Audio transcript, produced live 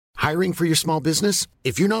Hiring for your small business?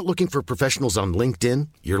 If you're not looking for professionals on LinkedIn,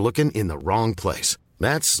 you're looking in the wrong place.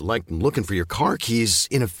 That's like looking for your car keys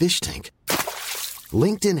in a fish tank.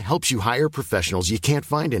 LinkedIn helps you hire professionals you can't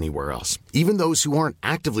find anywhere else, even those who aren't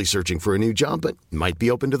actively searching for a new job but might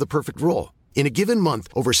be open to the perfect role. In a given month,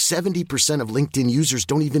 over 70% of LinkedIn users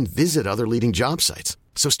don't even visit other leading job sites.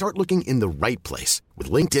 So start looking in the right place.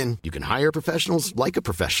 With LinkedIn, you can hire professionals like a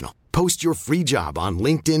professional. Post your free job on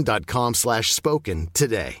linkedin.com/spoken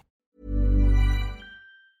today.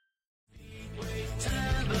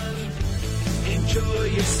 Tavern, enjoy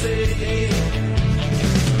your stay.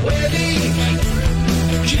 Webby,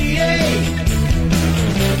 GA,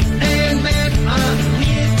 and Matt are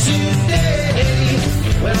here today.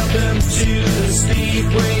 Welcome to the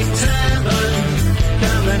Speedway Tavern.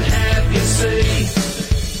 Come and have your say.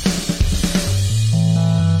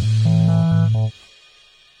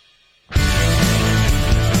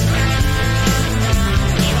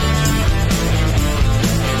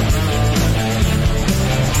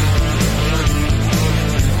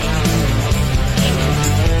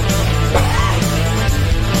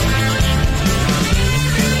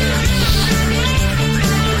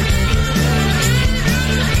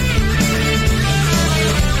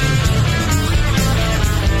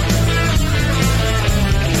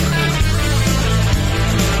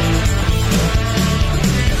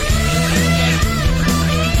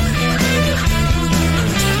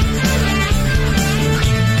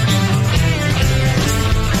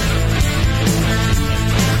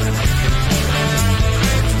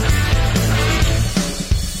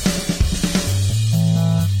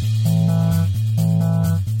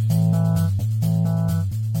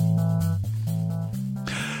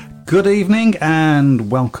 Good evening and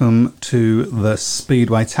welcome to the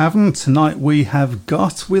Speedway Tavern. Tonight we have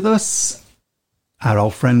got with us our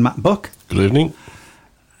old friend Matt Buck. Good evening.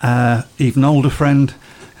 Even older friend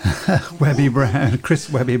Webby Brown, Chris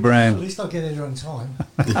Webby Brown. At least I'll get here on time.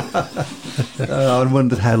 I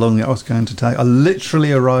wondered how long it was going to take. I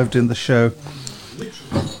literally arrived in the show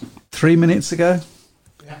 3 minutes ago.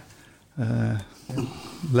 Yeah.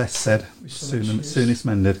 Less said, soonest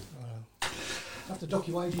mended. Have to dock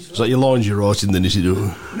your wages for Is that your lines you're writing then, is it?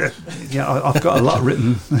 Yeah, I've got a lot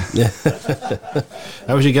written. Yeah.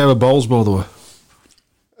 How was your game of bowls, by the way?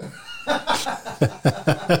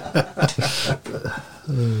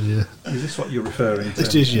 Yeah. Is this what you're referring to?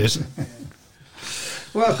 It is, yes.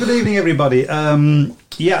 Well, good evening, everybody.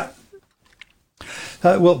 Yeah.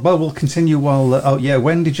 We'll continue while...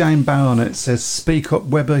 Wendy Jane Bowen says, speak up,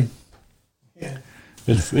 Webby. Yeah.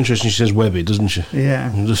 It's interesting she says Webby, doesn't she?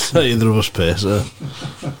 Yeah. Just say either of us pair, so.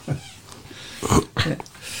 Yeah.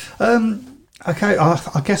 Okay,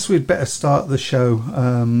 I guess we'd better start the show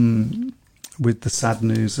with the sad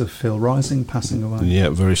news of Phil Rising passing away. Yeah,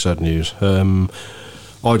 very sad news. I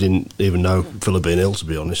didn't even know Phil had been ill, to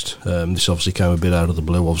be honest. This obviously came a bit out of the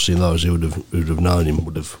blue. Obviously, those who would have known him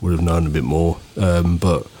would have known a bit more.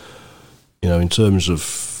 But you know, in terms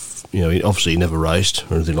of, you know, obviously he never raced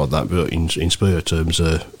or anything like that. But in Speedway terms,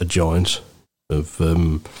 a giant of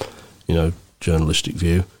you know, journalistic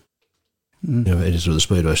view. You know, editor of the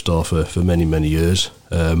Speedway Star for many years.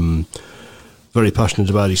 Very passionate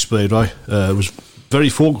about his Speedway. Was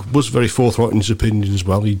very forthright in his opinion as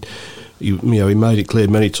well. He made it clear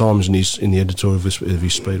many times in the editorial of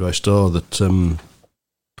his Speedway Star that you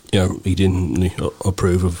know, he didn't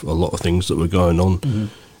approve of a lot of things that were going on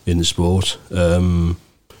in the sport,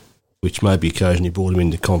 which maybe occasionally brought him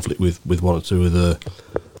into conflict with one or two of the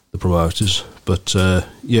promoters. But a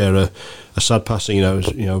sad passing. You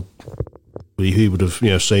know, he would have, you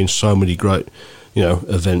know, seen so many great, you know,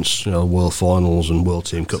 events, you know, World Finals and World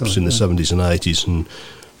Team Cups in the 70s and 80s, and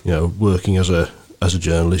you know, working as a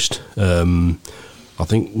journalist. I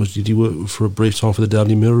think did he work for a brief time for the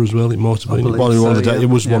Daily Mirror as well? It might have been. It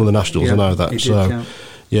was one of the nationals. I know that. So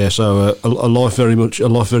yeah, so a life very much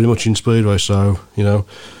in Speedway. So you know,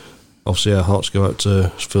 obviously our hearts go out to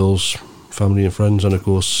Phil's family and friends, and of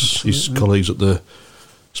course his colleagues at the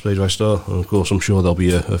Speedway Star. And of course, I'm sure there'll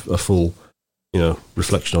be a full, you know,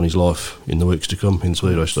 reflection on his life in the weeks to come in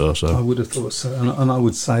Speedway Star. So I would have thought so, and I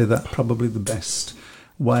would say that probably the best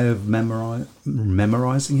way of remembering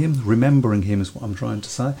him is what I'm trying to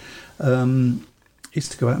say, is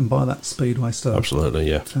to go out and buy that Speedway Star. Absolutely,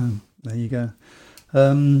 yeah. So there you go.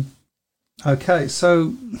 Okay,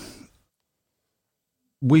 so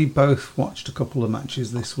we both watched a couple of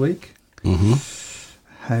matches this week. Mm-hmm.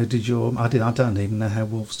 How did I don't even know how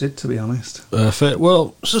Wolves did, to be honest.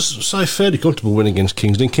 Fairly comfortable win against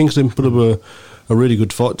Kingston. Kingston put up a really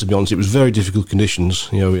good fight, to be honest. It was very difficult conditions.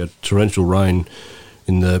 You know, we had torrential rain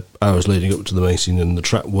in the hours leading up to the meeting, and the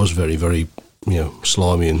track was very, very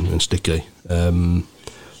slimy and sticky.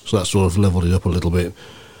 So that sort of levelled it up a little bit.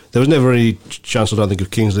 There was never any chance, I don't think,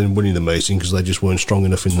 of Kingsley winning the meeting because they just weren't strong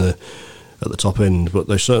enough at the top end. But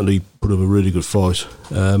they certainly put up a really good fight.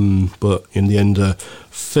 But in the end,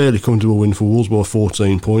 fairly comfortable win for Wolves by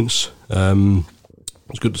 14 points.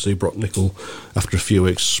 It's good to see Brock Nickel, after a few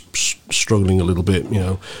weeks struggling a little bit,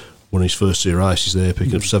 won his first two races there,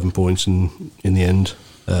 picking up 7 points in the end.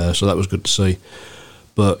 So that was good to see.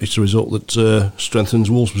 But it's a result that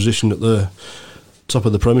strengthens Wolves' position at the top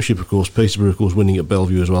of the Premiership, of course. Peterborough, of course, winning at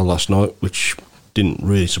Bellevue as well last night, which didn't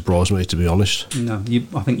really surprise me, to be honest. No,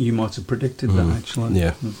 I think you might have predicted that, actually.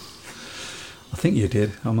 Yeah. I think you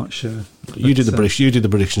did. I'm not sure. You did the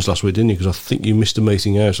predictions last week, didn't you? Because I think you missed a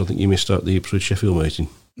meeting out. I think you missed out the Ipswich-Sheffield meeting.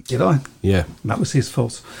 Did I? Yeah. That was his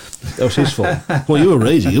fault. That was his fault. Well, you were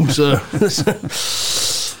raising him, so...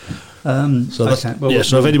 So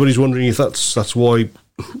if anybody's wondering if that's why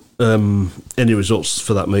any results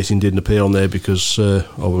for that meeting didn't appear on there, because I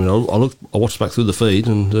watched back through the feed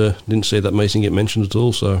and didn't see that meeting get mentioned at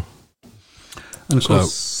all. So, and of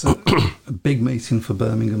course, a big meeting for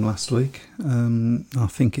Birmingham last week. I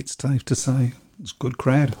think it's safe to say it's a good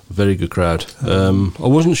crowd. Very good crowd. I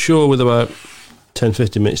wasn't sure with about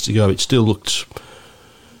 10-15 minutes to go. It still looked.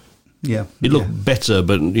 Yeah, it looked better,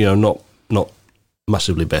 but not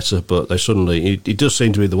massively better, but they suddenly it does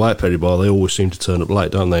seem to be the way at Perry Bar. They always seem to turn up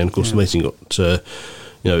late, don't they? And of course the meeting got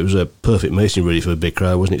it was a perfect meeting really for a big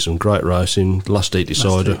crowd, wasn't it? Some great racing, last heat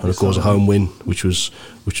decider, and of course a home win, which was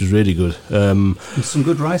really good. And some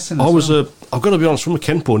good racing. I've got to be honest, from a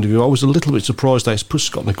Kent point of view, I was a little bit surprised they put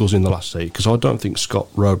Scott Nichols in the last heat, because I don't think Scott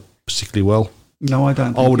rode particularly well. No, I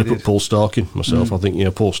don't. I would have put Paul Stark in myself. I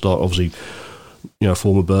think Paul Stark, obviously,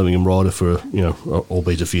 former Birmingham rider for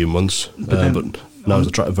albeit a few months, but knows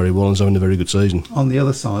the track very well and is having a very good season. On the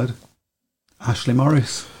other side, Ashley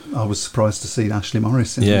Morris. I was surprised to see Ashley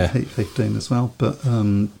Morris in Heat 15 as well, but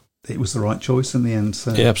it was the right choice in the end.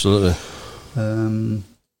 So, yeah, absolutely.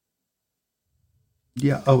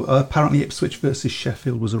 Apparently Ipswich versus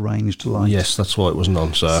Sheffield was arranged late. Yes, that's why it wasn't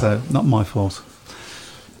on. So not my fault.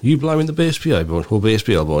 You blaming the BSPA or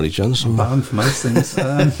BSPL by any chance? I'm blaming for most things.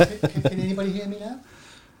 Can anybody hear me now?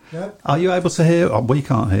 No? Are you able to hear? We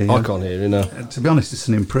can't hear you. I can't hear you, no. To be honest, it's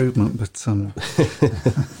an improvement, but...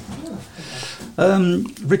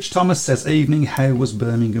 Rich Thomas says, evening, how was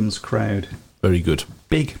Birmingham's crowd? Very good.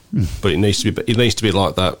 Big. But it needs to be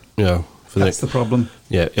like that, That's the problem.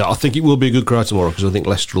 Yeah, I think it will be a good crowd tomorrow, because I think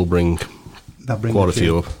Leicester will bring quite a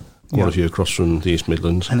few up. Quite a few across from the East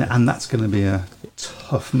Midlands. And that's going to be a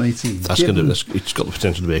tough meeting. It's got the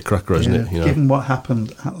potential to be a cracker, hasn't it? Given what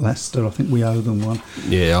happened at Leicester, I think we owe them one.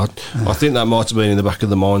 Yeah, I think that might have been in the back of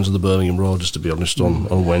the minds of the Birmingham Riders, to be honest,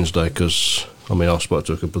 on Wednesday, because, I spoke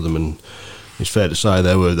to a couple of them, and it's fair to say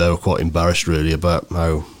they were quite embarrassed, really, about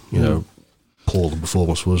how, poor the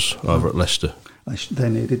performance was over at Leicester. They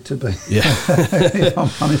needed to be. Yeah. If I'm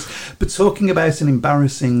honest. But talking about an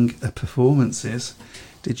embarrassing performances...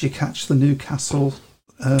 Did you catch the Newcastle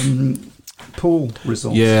pool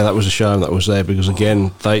results? Yeah, that was a shame that was there, because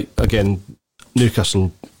again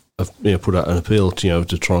Newcastle have put out an appeal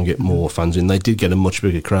to try and get more fans in. They did get a much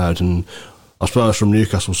bigger crowd, and I suppose from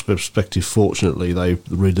Newcastle's perspective, fortunately, they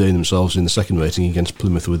redeemed themselves in the second meeting against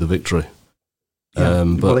Plymouth with a victory. Yeah,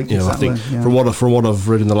 I think from what I've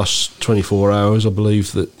read in the last 24 hours, I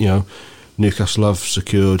believe that Newcastle have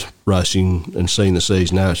secured racing and seen the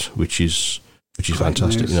season out, which is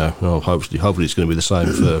fantastic. Hopefully it's going to be the same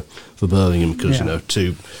for Birmingham, because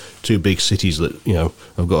two big cities that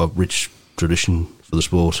have got a rich tradition for the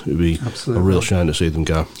sport. It would be a real shame to see them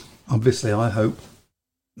go. Obviously, I hope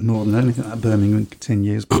more than anything that Birmingham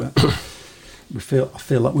continues, but I feel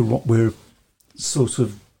like we're sort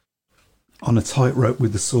of on a tightrope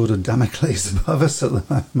with the sword of Damocles above us at the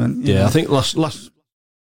moment. I think last,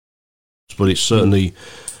 but it's certainly.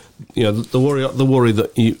 The worry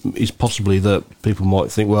that is possibly that people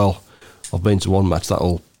might think, well, I've been to one match,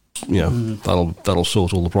 that'll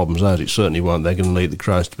sort all the problems out. It certainly won't. They're going to need the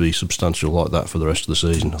crowds to be substantial like that for the rest of the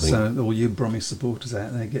season, I think. So all you Bromley supporters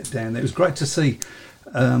out there, get down there. It was great to see.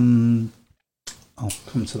 I'll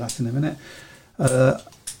come to that in a minute.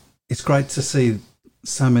 It's great to see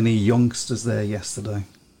so many youngsters there last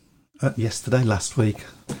week.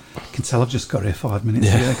 You can tell I've just got here 5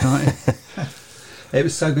 minutes ago, can't you? It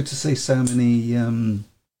was so good to see so many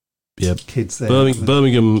kids there.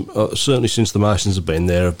 Birmingham, certainly since the Masons have been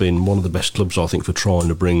there, have been one of the best clubs, I think, for trying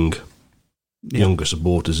to bring younger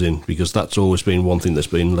supporters in, because that's always been one thing that's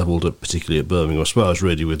been levelled at, particularly at Birmingham. I suppose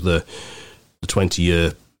really with the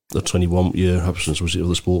 21-year absence, was it, of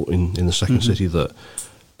the sport in the second city, that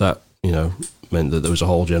meant that there was a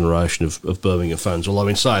whole generation of Birmingham fans. Although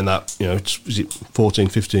in saying that, is it 14,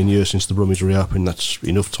 15 years since the Brummies reopened? That's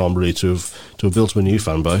enough time really to have built up a new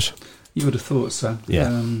fan base. You would have thought so.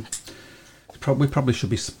 Yeah. We probably should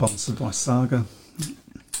be sponsored by Saga.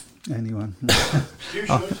 Anyway. You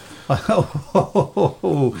should.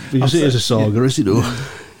 Because it is a Saga, is it? Or?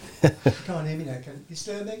 You can't hear me now, can you? You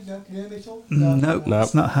still me? No, can you hear me at all? No,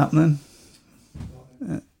 it's not happening.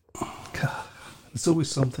 God, there's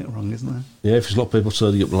always something wrong, isn't there? Yeah, if there's a lot of people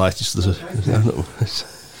turning up late,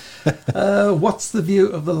 What's the view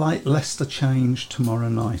of the late Leicester change tomorrow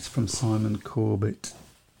night from Simon Corbett?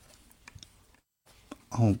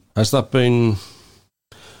 Oh, Has that been...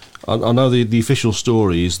 I know the official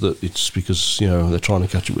story is that it's because, they're trying to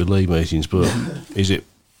catch up with league meetings, but is it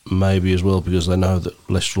maybe as well because they know that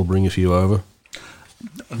Leicester will bring a few over?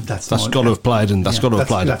 That's got to have played, and that's got to have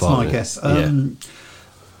played a part. That's my guess.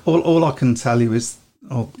 All I can tell you is,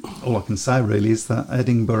 all I can say really is that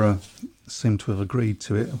Edinburgh seem to have agreed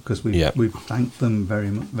to it because we've thanked them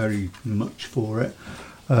very much for it.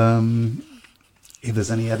 If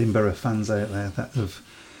there's any Edinburgh fans out there that have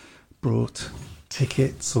brought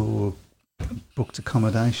tickets or booked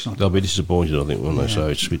accommodation, they'll be disappointed, I think, won't they? So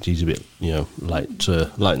he's a bit, late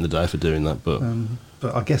in the day for doing that, but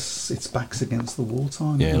I guess it's backs against the wall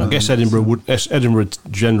time. Yeah, and I guess Edinburgh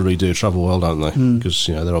generally do travel well, don't they? Because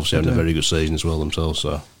they're obviously having a very good season as well themselves.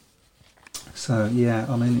 So yeah,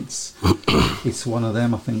 I mean it's one of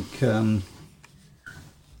them. I think.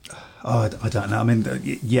 I don't know. I mean,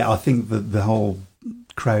 I think the whole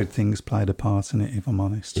crowd thing's played a part in it, if I'm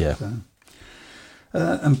honest. Yeah. So.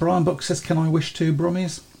 And Brian Buck says, "Can I wish 2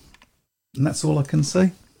 Brummies?" And that's all I can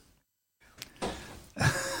see.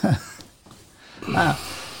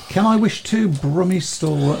 Can I wish 2 Brummies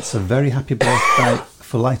stalwarts a very happy birthday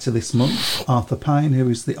for later this month? Arthur Payne, who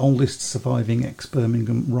is the oldest surviving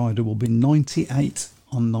ex-Birmingham rider, will be 98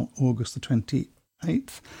 on August the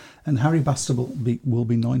 28th, and Harry Bastable will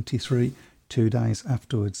be 93 2 days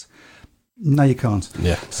afterwards. No, you can't.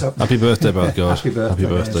 Yeah. So, happy birthday, both guys. Happy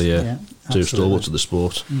birthday, yeah. 2 stalwarts of the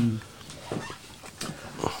sport.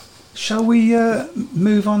 Shall we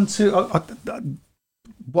move on to...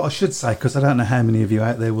 what I should say, because I don't know how many of you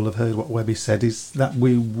out there will have heard what Webby said, is that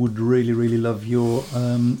we would really, really love your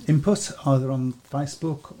input, either on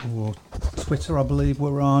Facebook or Twitter, I believe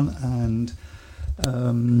we're on, and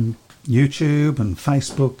YouTube and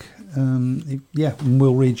Facebook.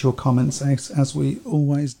 We'll read your comments out as we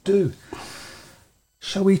always do.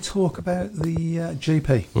 Shall we talk about the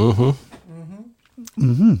GP?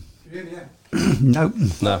 No.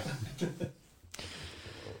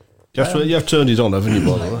 You have turned it on, haven't you,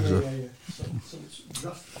 by the way?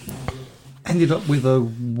 Ended up with a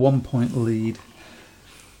 1-point lead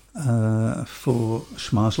for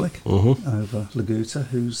Schmarzlik over Laguta,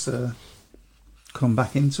 who's come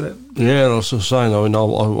back into it. Yeah, I was saying, I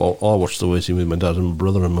watched the waiting with my dad and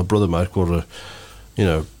my brother made quite a,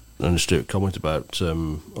 an astute comment about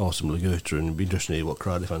Artem Laguta, and it'd be interesting to hear what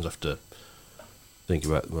Cradley fans have to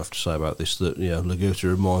say about this. That Laguta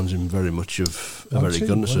reminds him very much of Eric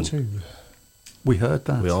Gunnarsson. We heard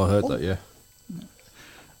that. We all heard that, yeah.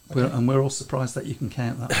 We're all surprised that you can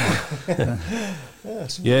count that one.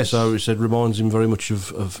 So he said reminds him very much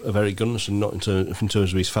of Eric Gunnarsson, not in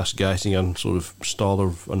terms of his fast gating and sort of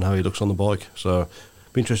style and how he looks on the bike. So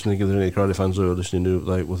it'd be interesting to give any Cradley fans who are listening to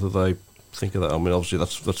whether they think of that. I mean, obviously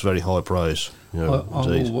that's very high praise. I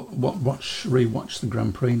will rewatch the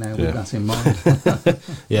Grand Prix now with that in mind.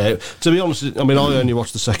 Yeah, to be honest, I mean, I only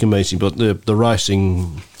watched the second meeting, but the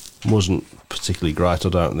racing wasn't particularly great, I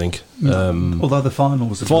don't think. Although the final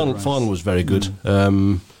was final was very good.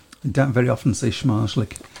 You don't very often see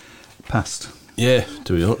Schmarzlik passed. Yeah,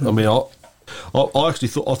 to be honest. I mean, I actually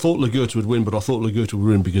thought Laguta would win, but I thought Laguta would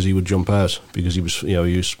win because he would jump out, because he was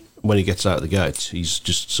when he gets out of the gate, he's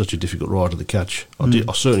just such a difficult rider to catch. I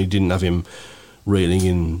certainly didn't have him reeling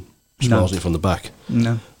in Schmarzlik from the back.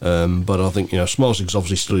 No. But I think Schmarzlik's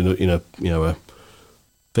obviously still in a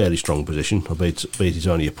fairly strong position. I bet he's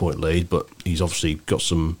only a point lead, but he's obviously got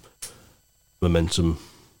some momentum.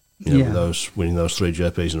 With winning those 3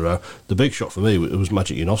 JPs in a row. The big shot for me was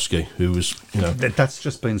Magic Janowski, who was That's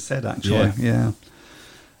just been said, actually. Yeah.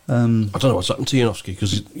 I don't know what's happened to Janowski,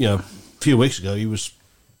 because a few weeks ago he was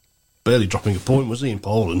barely dropping a point, wasn't he, in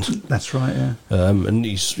Poland? That's right. Yeah. And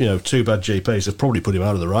he's 2 bad JPs have probably put him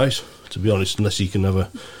out of the race, to be honest, unless he can have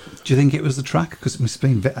a... Do you think it was the track? Because it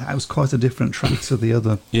was quite a different track to the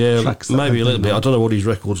other tracks. Maybe a little bit. I don't know what his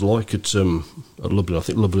record's like at Lublin. I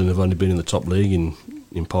think Lublin have only been in the top league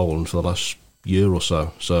in Poland for the last year or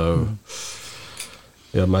so. So,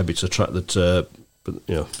 maybe it's a track that But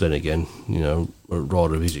then again, a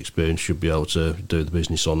rider of his experience should be able to do the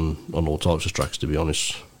business on all types of tracks. To be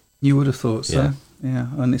honest, you would have thought so. Yeah,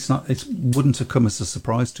 and it wouldn't have come as a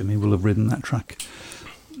surprise to him. He will have ridden that track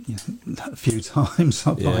a few times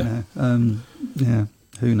by now.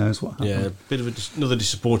 Who knows what happened? Yeah, bit of another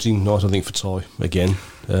disappointing night, I think, for Ty again.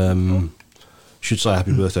 Should say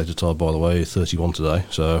happy birthday to Ty, by the way. He's 31 today,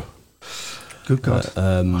 so. Good God.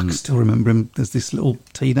 I can still remember him. There's this little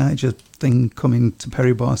teenager thing coming to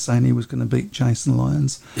Perry Bar saying he was going to beat Jason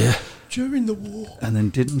Lyons. Yeah. During the war. And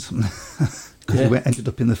then didn't. Because he ended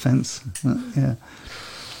up in the fence. Yeah.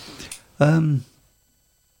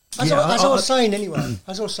 As I was saying anyway.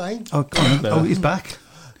 Oh, come on. He's back.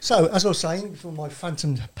 So, as I was saying, before my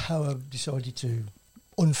phantom power decided to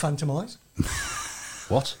unphantomise.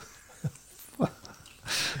 What?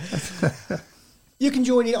 You can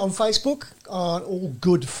join in on Facebook, on all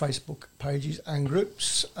good Facebook pages and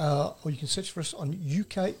groups, or you can search for us on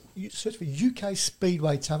search for UK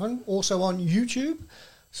Speedway Tavern, also on YouTube,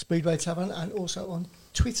 Speedway Tavern, and also on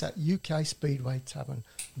Twitter, UK Speedway Tavern.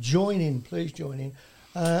 Join in, please join in.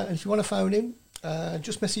 And if you want to phone in,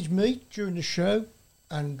 just message me during the show,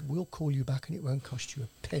 and we'll call you back, and it won't cost you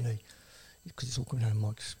a penny, because it's all coming out of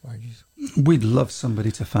Mike's wages. We'd love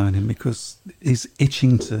somebody to phone him, because he's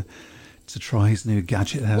itching to try his new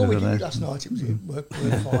gadget over we there. did last night. It worked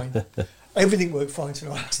fine. Everything worked fine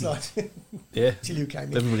tonight last night. Yeah. Till you came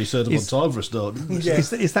in. Everybody said him on time for a start. Yeah.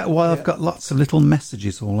 Is that why I've got lots of little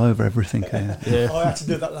messages all over everything here? Yeah. I had to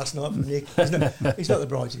do that last night for Nick. He's not the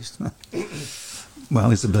brightest. Well,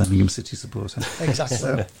 he's a Birmingham City supporter. Exactly.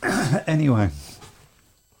 So, anyway,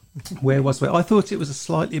 where was we? I thought it was a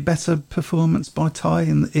slightly better performance by Ty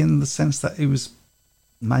in the sense that he was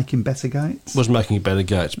making better gates. Was making better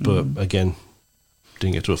gates, but again,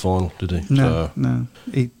 didn't get to a final, did he? No.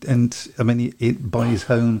 By his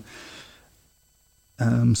own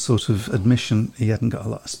sort of admission, he hadn't got a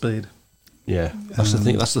lot of speed. Yeah, that's the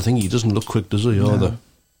thing. That's the thing. He doesn't look quick, does he? No. Either.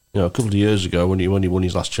 A couple of years ago, when he won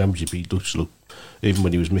his last championship, he just looked. Even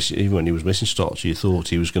when he was missing starts, you thought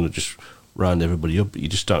he was going to just round everybody up. But you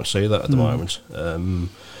just don't see that at the moment.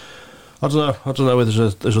 I don't know whether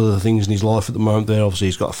there's other things in his life at the moment. There, obviously,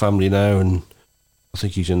 he's got a family now, and I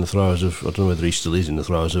think he's in the throes of. I don't know whether he still is in the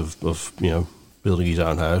throes of building his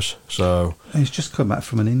own house. So he's just come back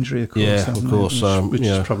from an injury, of course. Yeah, of course, which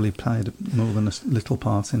has probably played more than a little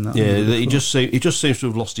part in that. Yeah, he just seems to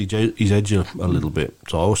have lost his edge a little bit.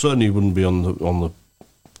 So I certainly wouldn't be on the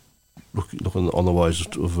ways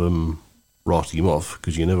of writing him off,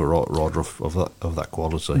 because you never write a rider of that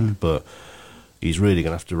quality, but. He's really going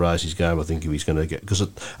to have to raise his game, I think, if he's going to get... Because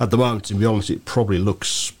at the moment, to be honest, it probably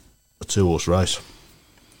looks a two-horse race.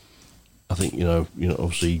 I think,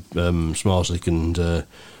 obviously, Smarslick and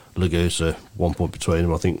Lagos 1 point between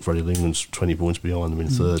them. I think Freddie Lingland's 20 points behind them in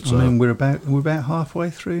third. So. I mean, we're about halfway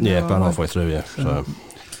through now. Yeah, about halfway through, yeah. So.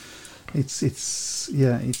 It's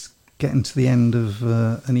getting to the end of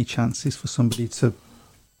any chances for somebody to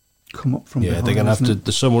come up from behind. Yeah, they're going to have to...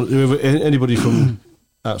 There's someone... Anybody from...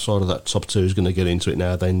 outside of that top two is going to get into it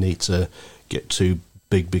now. They need to get two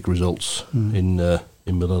big results in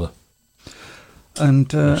Manila.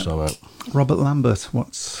 And Robert Lambert,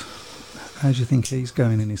 how do you think he's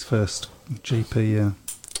going in his first GP?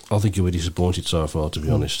 I think he'll be disappointed so far, to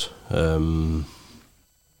be honest. I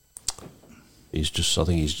think he's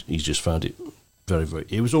just found it very, very.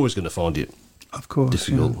 He was always going to find it, of course,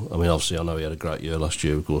 difficult. Yeah. I mean, obviously, I know he had a great year last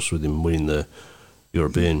year, of course, with him winning the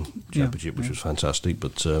European Championship, which was fantastic,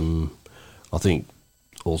 but I think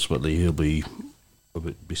ultimately he'll be a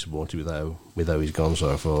bit disappointed with how he's gone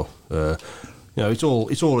so far. It's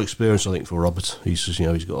all experience, I think, for Robert. He's just,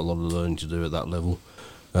 he's got a lot of learning to do at that level,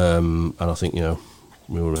 and I think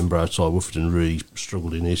we remember how Ty Woofordon really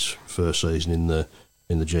struggled in his first season in the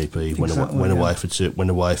GP. Went away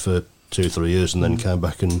for 2-3 years, and then came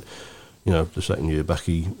back, and the second year back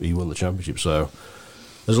he won the championship. So.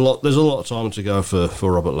 There's a lot of time to go for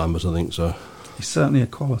Robert Lambert, I think. So he's certainly a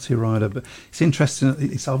quality rider, but it's interesting.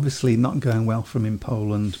 It's obviously not going well for him in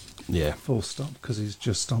Poland. Yeah, full stop, because he's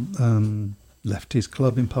just left his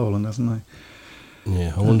club in Poland, hasn't he?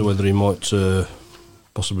 Yeah, I wonder whether he might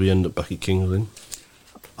possibly end up back at Kings Lynn.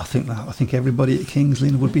 I think everybody at Kings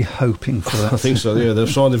Lynn would be hoping for that. I think so. Yeah, they've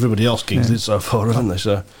signed everybody else Kings Lynn so far, haven't they?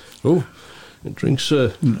 So, drinks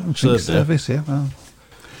service. Yeah, well.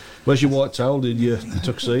 Where's your white towel in your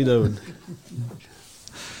tuxedo and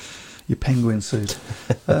your penguin suit?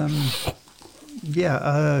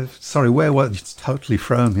 Sorry, where was it's totally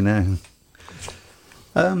thrown me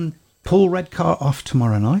now. Paul Redcar off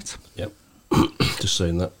tomorrow night. Yep, just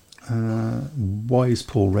saying that. Why is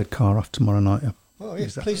Paul Redcar off tomorrow night? Oh,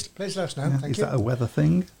 yes, please let us know. Yeah, Thank is you. that a weather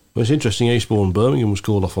thing? Well, it's interesting. Eastbourne Birmingham was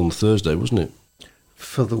called off on the Thursday, wasn't it?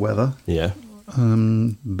 For the weather. Yeah.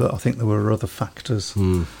 But I think there were other factors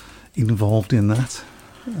involved in that.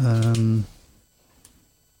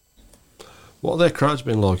 What have their crowds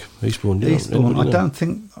been like, Eastbourne? Eastbourne, I don't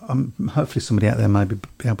think, hopefully somebody out there may be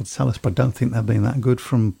able to tell us, but I don't think they've been that good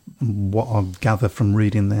from what I gather from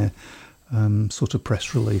reading their sort of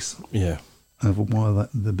press release. Yeah. Over why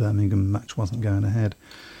the Birmingham match wasn't going ahead.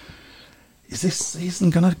 Is this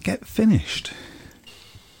season going to get finished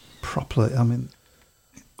properly? I mean...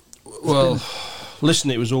 Well,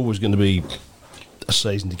 listen, it was always going to be a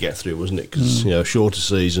season to get through, wasn't it? Because, shorter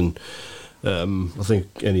season... I think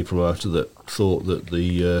any promoter that thought that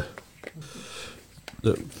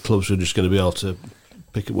that clubs were just going to be able to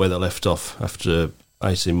pick up where they left off after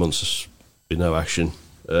 18 months with no action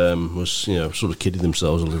was sort of kidding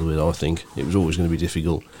themselves a little bit. I think it was always going to be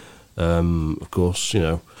difficult. Of course,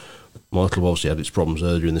 my club obviously had its problems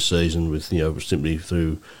earlier in the season with simply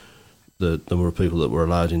through the number of people that were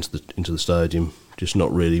allowed into the stadium, just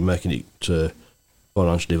not really making it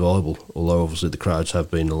financially viable, although obviously the crowds have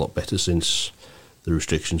been a lot better since the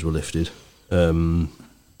restrictions were lifted.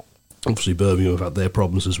 Obviously Birmingham have had their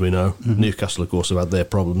problems, as we know. Newcastle, of course, have had their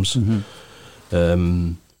problems.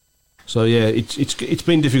 So yeah, it's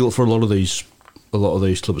been difficult for a lot of these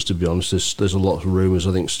clubs, to be honest. There's a lot of rumours,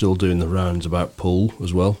 I think, still doing the rounds about Poole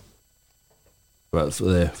as well, about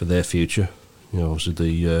for their future. Obviously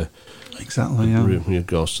the exactly in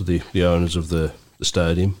regards to the owners of the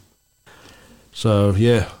stadium. So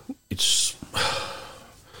yeah, it's.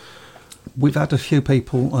 We've had a few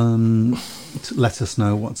people to let us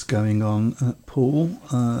know what's going on at Poole.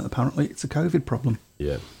 Apparently, it's a COVID problem.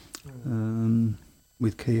 Yeah.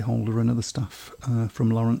 With Keyholder and other staff from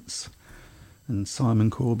Lawrence and Simon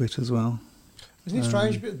Corbett as well. Isn't it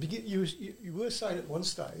strange? You were saying at one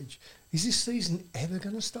stage, is this season ever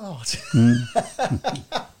going to start? We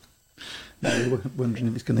were wondering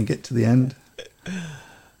if it's going to get to the end.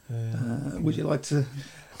 Would you like to...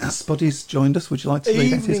 Spuddy's joined us. Would you like to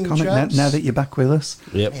read out his comment now that you're back with us?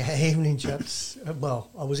 Yep. Yeah, evening, chaps. Well,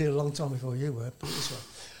 I was here a long time before you were, put it this way.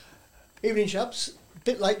 Evening, chaps.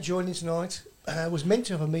 Bit late joining tonight. Was meant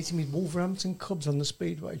to have a meeting with Wolverhampton Cubs on the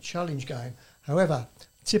Speedway Challenge game. However,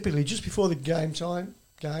 typically just before the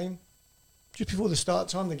just before the start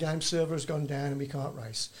time, the game server has gone down and we can't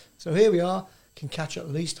race. So here we are, can catch at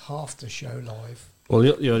least half the show live. Well,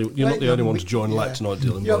 you're not the only one to join late tonight,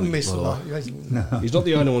 Dylan. You haven't missed a lot. No. He's not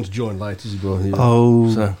the only one to join late, is he, Brian? Oh,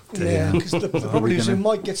 so, yeah. Because the problem is when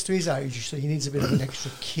Mike gets to his age, so he needs a bit of an extra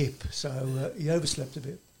kip. So he overslept a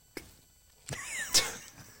bit.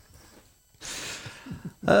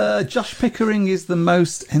 Josh Pickering is the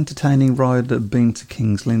most entertaining rider been to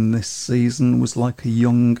Kings Lynn this season. Was like a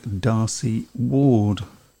young Darcy Ward.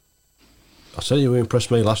 I tell you who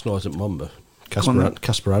impressed me last night at Mumba.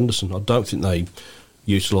 Casper Anderson. I don't think they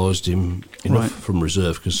utilised him enough from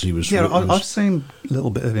reserve because he was... Yeah, I've seen a little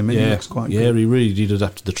bit of him. He looks quite good. Yeah, he really did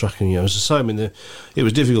adapt to the tracking. It was the same it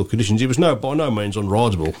was difficult conditions. It was by no means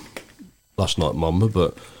unrideable last night at Mumba,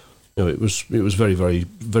 but it was very, very,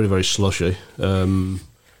 very, very slushy.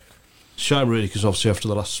 Shame really because obviously after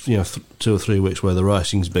the last 2 or 3 weeks where the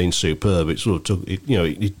racing's been superb, it sort of took it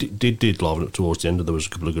did liven up towards the end. There was a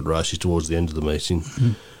couple of good races towards the end of the meeting.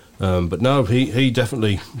 But no, he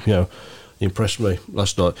definitely impressed me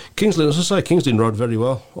last night. Kings Lynn, as I say, Kings Lynn rode very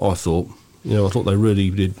well. I thought they really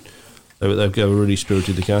did. They gave a really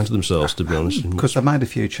spirited account of themselves, to be honest. Because they made a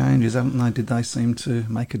few changes, haven't they? Did they seem to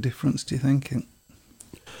make a difference? Do you think?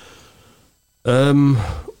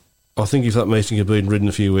 I think if that meeting had been ridden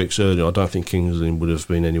a few weeks earlier, I don't think Kings Lynn would have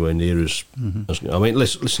been anywhere near as. I mean,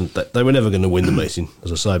 listen, they were never going to win the meeting,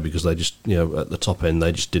 as I say, because they just at the top end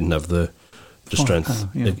they just didn't have the strength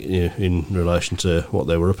in relation to what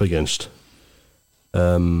they were up against.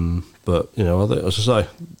 But as I say,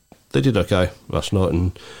 they did okay last night,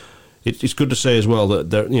 and it's good to see as well that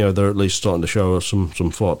they're at least starting to show us some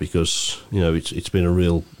fight because it's been a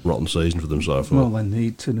real rotten season for them so far. Well, they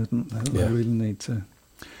need to, don't they? They really need to.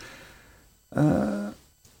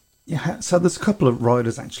 So there's a couple of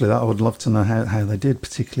riders actually that I would love to know how they did,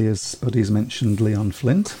 particularly as Spuddy's mentioned Leon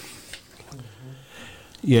Flint.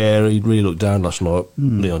 Yeah, he really looked down last night.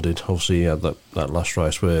 Leon did. Obviously, he had that last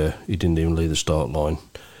race where he didn't even leave the start line.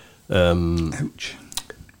 Ouch.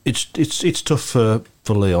 It's tough for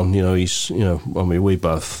Leon. We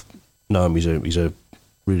both know him. He's a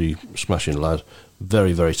really smashing lad.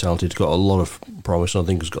 Very, very talented. Got a lot of promise. I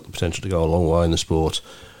think has got the potential to go a long way in the sport.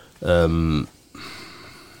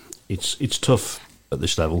 It's tough at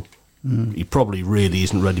this level. He probably really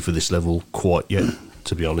isn't ready for this level quite yet.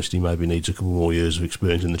 to be honest. He maybe needs a couple more years of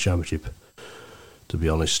experience in the Championship, to be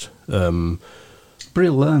honest. But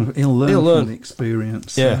he'll learn from the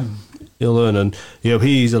experience. Yeah, he'll learn, and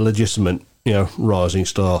he's a legitimate rising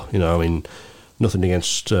star. I mean, nothing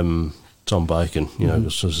against Tom Bacon.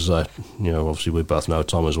 Just as I say, obviously we both know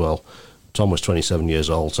Tom as well. Tom was 27 years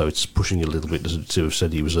old, so it's pushing a little bit to have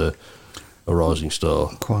said he was a rising star.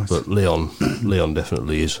 Quite. But Leon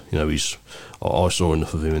definitely is. I saw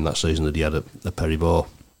enough of him in that season that he had a Perry Bar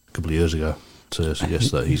a couple of years ago to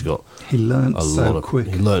suggest that he's got he learned so quick.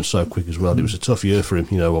 He learned so quick as well. It was a tough year for him.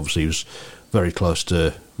 Obviously he was very close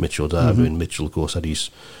to Mitchell Darby, and Mitchell, of course, had his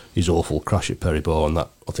awful crash at Perry Bar, and that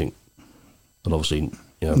I think, and obviously.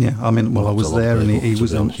 Yeah, I mean, I was there, and he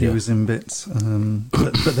was in bits,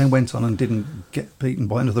 but then went on and didn't get beaten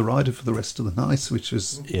by another rider for the rest of the night, which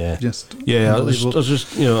was just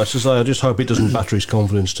I just hope it doesn't batter his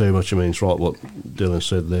confidence too much. I mean, it's right what Dylan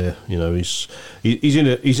said there.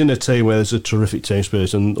 He's in a team where there's a terrific team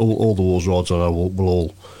spirit, and all the Wolves rods I know will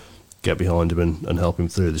all get behind him and help him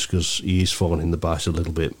through this, because he is falling in the base a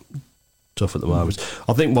little bit. Tough at the moment.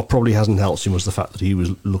 I think what probably hasn't helped him was the fact that he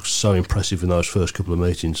looked so impressive in those first couple of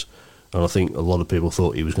meetings, and I think a lot of people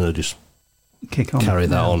thought he was going to just carry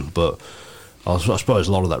that on. But I suppose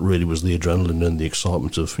a lot of that really was the adrenaline and the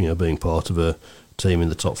excitement of being part of a team in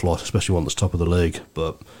the top flight, especially one that's top of the league.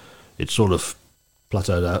 But it's sort of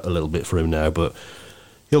plateaued out a little bit for him now. But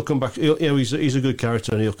he'll come back. He's a good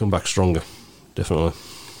character, and he'll come back stronger, definitely.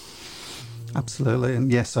 Absolutely,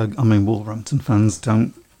 and yes, I mean Wolverhampton fans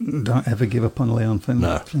don't ever give up on Leon Flint.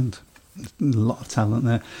 No. Flint. A lot of talent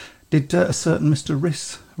there. Did a certain Mr.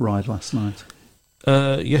 Riss ride last night?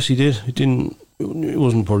 Yes, he did. It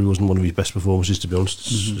probably wasn't one of his best performances, to be honest.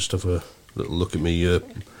 Just have a little look at me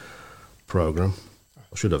programme.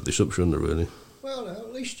 I should have this up, shouldn't I, really? Well, no,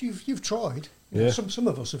 at least you've tried. Yeah. Some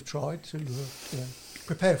of us have tried to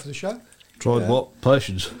prepare for the show. Tried what?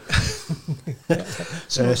 Patience.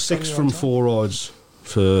 6 from 4 rides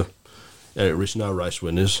for Eric Riss, no race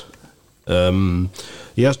winners.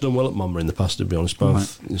 He has done well at Monmouth in the past, to be honest.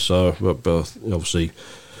 Both, right. So both. Obviously,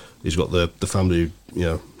 he's got the family,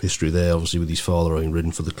 history there. Obviously, with his father having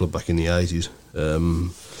ridden for the club back in the 80s.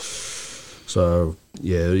 So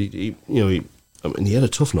yeah, he had a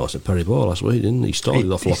tough night at Perry Bar last week, didn't he? He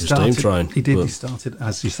started off like a steam train. He did. He started,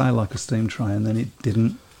 as you say, like a steam train, and then it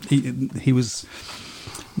didn't. He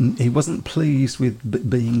wasn't pleased with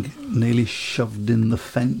being nearly shoved in the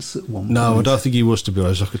fence at one point. No, I don't think he was, to be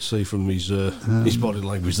honest. I could see from his body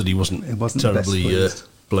language that he wasn't terribly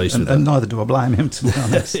pleased with that. And neither do I blame him, to be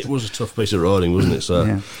honest. It was a tough piece of riding, wasn't it?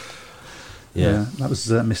 So, yeah. That was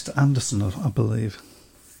Mr. Anderson, I believe.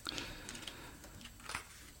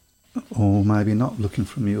 Or maybe not, looking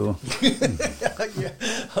from your... Yeah,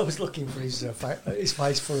 I was looking for his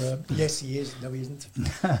face for yes, he is. No, he isn't.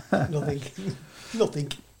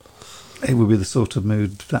 Nothing. It would be the sort of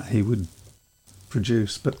mood that he would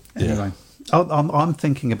produce. But anyway, I'm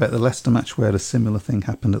thinking about the Leicester match where a similar thing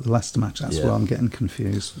happened at the Leicester match. That's where I'm getting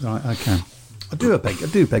confused. Right, okay. I do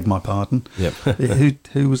beg my pardon. Yep.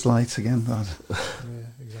 Who was late again? Yeah,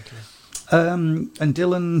 exactly. And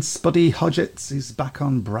Dylan Spuddy Hodgetts is back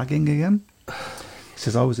on bragging again. He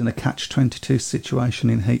says, I was in a catch-22 situation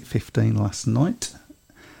in Heat 15 last night.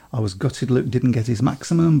 I was gutted Luke didn't get his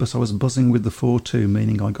maximum, but I was buzzing with the 4-2,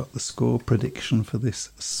 meaning I got the score prediction for this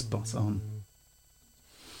spot on.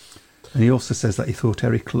 And he also says that he thought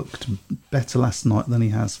Eric looked better last night than he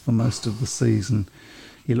has for most of the season.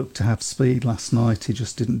 He looked to have speed last night. He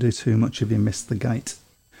just didn't do too much if he missed the gate.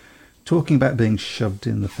 Talking about being shoved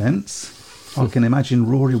in the fence, I can imagine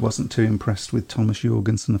Rory wasn't too impressed with Thomas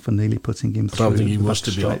Jorgensen for nearly putting him through. I don't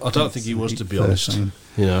think he was, to be honest. I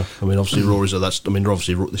mean, obviously Rory's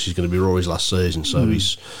obviously this is going to be Rory's last season, so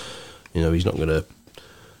he's not going to.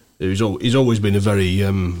 He's always been a very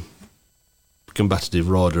combative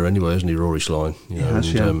rider, anyway, isn't he, Rory Sline?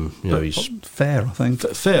 He's fair, I think.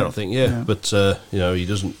 Fair, I think, yeah. But he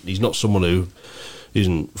doesn't. He's not someone who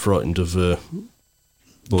isn't frightened of.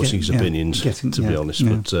 Voicing his opinions, to be honest.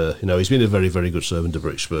 Yeah. But he's been a very, very good servant of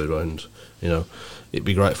British Speedway, and it'd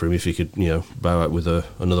be great for him if he could bow out with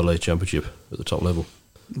another league championship at the top level.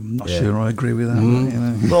 I'm not sure I agree with that.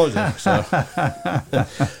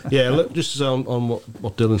 Look, just to say on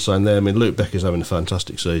what Dylan's saying there, I mean, Luke Becker's having a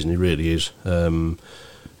fantastic season. He really is.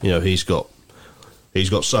 He's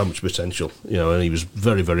got so much potential, and he was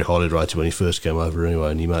very, very highly rated when he first came over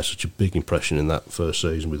anyway, and he made such a big impression in that first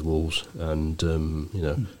season with Wolves, and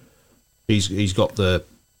he's got the.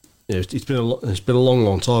 It's been a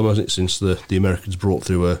long time, hasn't it, since the Americans brought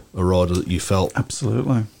through a rider that you felt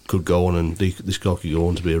absolutely could go on, and this guy could go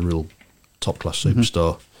on to be a real top class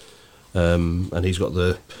superstar. And he's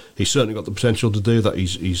certainly got the potential to do that.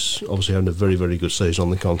 He's obviously having a very, very good season on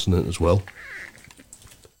the continent as well.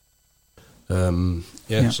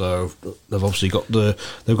 So they've obviously got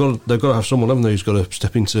they've got to have someone, haven't they, who's got to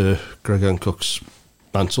step into Greg Hancock's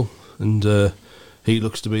mantle, and he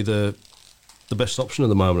looks to be the best option at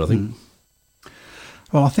the moment, I think.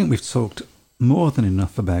 Well, I think we've talked more than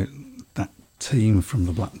enough about that team from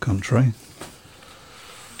the Black Country.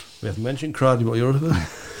 We haven't mentioned Crowley, what you're about.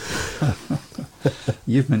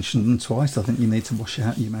 You've mentioned them twice. I think you need to wash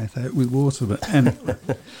your mouth out with water. But anyway.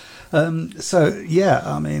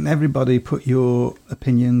 Everybody put your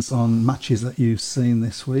opinions on matches that you've seen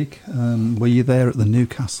this week. Were you there at the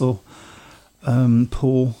Newcastle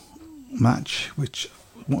Paul match, which,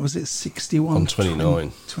 what was it, 61? On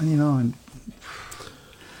 29. 29.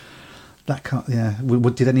 That can't, yeah.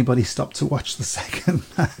 Did anybody stop to watch the second?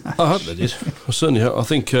 I hope they did. I certainly hope. I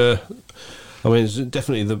think, it's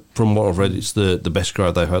definitely, from what I've read, it's the best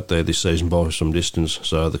crowd they've had there this season by some distance.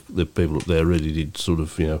 So the people up there really did sort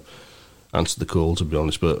of, answer the call, to be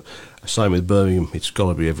honest. But same with Birmingham, it's got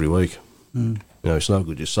to be every week. It's no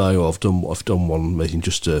good just say, I've done one meeting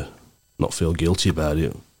just to not feel guilty about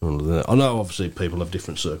it. I know obviously people have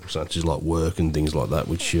different circumstances like work and things like that,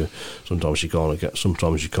 which sometimes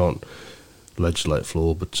you can't legislate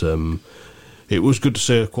for, but it was good to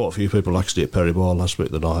see quite a few people actually at Perry Bar last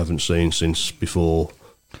week that I haven't seen since before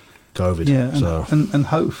COVID. Yeah, and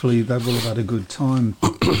hopefully they will have had a good time.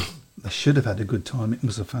 They should have had a good time. It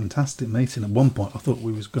was a fantastic meeting. At one point I thought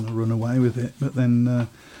we was going to run away with it, but then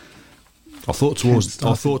I thought towards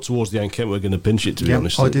the end Kent were going to pinch it, to be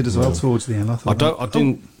honest. I did as well towards the end. I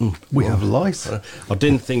thought we have lice. I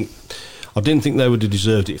didn't think they would have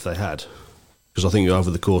deserved it if they had, because I think over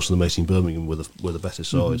the course of the meeting Birmingham were the better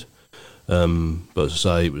side. But as I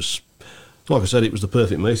say, it was, like I said, it was the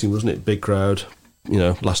perfect meeting, wasn't it? Big crowd,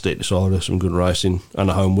 last eight decider, some good racing and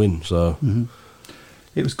a home win. So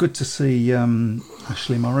it was good to see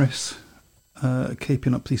Ashley Morris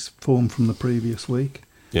keeping up this form from the previous week.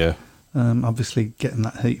 Yeah. Obviously getting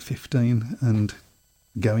that heat 15 and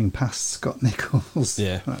going past Scott Nichols.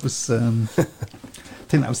 Yeah. That was I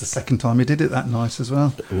think that was the second time he did it that night as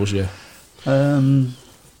well. It was, yeah.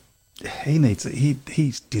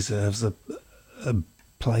 He deserves a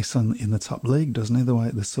place in the top league, doesn't he? The way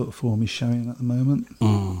the sort of form he's showing at the moment.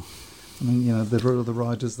 I mean, there are other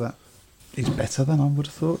riders that he's better than, I would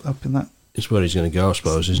have thought, up in that. It's where he's going to go, I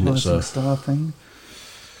suppose, isn't it? So star thing.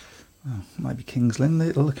 Well, maybe Kings Lynn,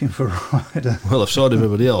 they're looking for a rider. Well, they've signed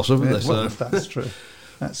everybody else, haven't they? Well, that's true.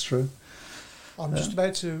 That's true. I'm just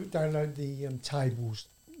about to download the tables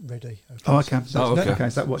ready. Oh, okay. Okay. Okay,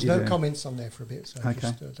 is that what you're doing? No comments on there for a bit, so okay.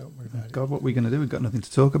 just, don't worry about it. God, what are we going to do? We've got nothing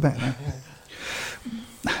to talk about now.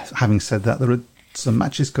 Having said that, there are some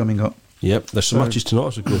matches coming up. Yep, there's some matches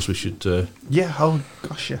tonight, so of course we should... yeah, oh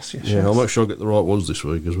gosh, yes. Yeah, I'll make sure I get the right ones this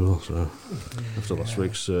week as well, so after last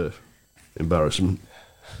week's embarrassment.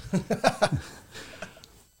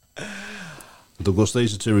 Of course,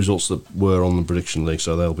 these are two results that were on the prediction league,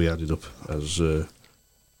 so they'll be added up as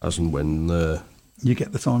and when you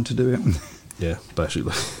get the time to do it. Yeah,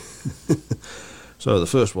 basically. So the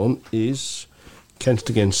first one is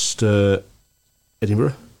Kent against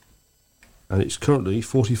Edinburgh, and it's currently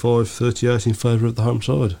 45-38 in favour of the home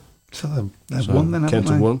side. So they've won then, haven't Kent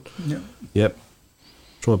they? have won. Yep.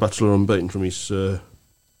 Troy Batchelor unbeaten from his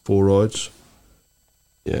 4 rides.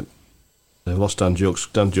 Yeah. They've lost Dan Jokes.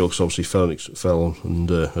 Dan Jokes obviously fell and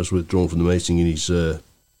has withdrawn from the meeting in his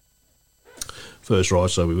first ride,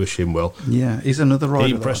 so we wish him well. Yeah, he's another rider.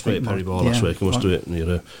 He impressed me at Perry Bar last week, I must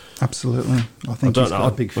admit. Absolutely. I think he's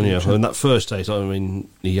got a big future. Yeah, in that first heat, I mean,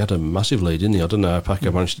 he had a massive lead, didn't he? I don't know how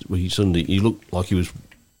Paco managed to, he looked like he was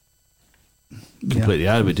completely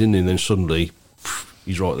out of it, didn't he? And then suddenly,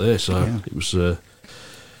 he's right there, so it was...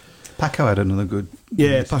 Paco had another good...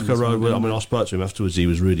 Yeah, Paco rode well. I mean, I spoke to him afterwards. He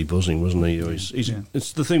was really buzzing, wasn't he?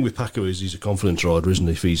 It's the thing with Paco is he's a confidence rider, isn't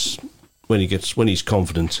he? When he's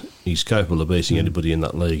confident, he's capable of beating anybody in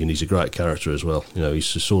that league, and he's a great character as well.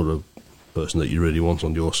 He's the sort of person that you really want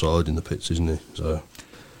on your side in the pits, isn't he? So.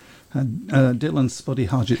 Dylan Spuddy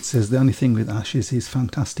Hodgett says the only thing with Ash is he's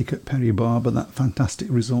fantastic at Perry Bar, but that fantastic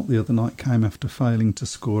result the other night came after failing to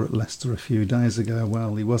score at Leicester a few days ago.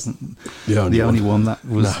 Well, he wasn't the only one that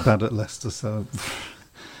was bad at Leicester. So,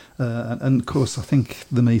 and of course, I think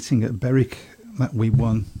the meeting at Berwick that we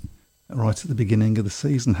won right at the beginning of the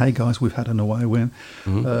season. Hey guys, we've had an away win.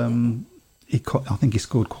 I think he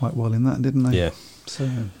scored quite well in that, didn't he? Yeah. So.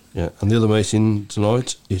 Yeah, and the other meeting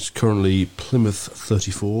tonight is currently Plymouth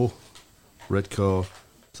 34, Redcar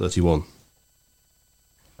 31.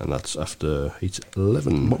 And that's after heat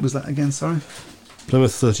 11. What was that again, sorry?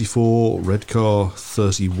 Plymouth 34, Redcar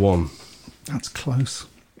 31. That's close.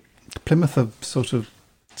 Plymouth are sort of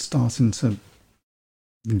starting to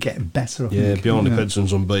get better. I think. Bjarne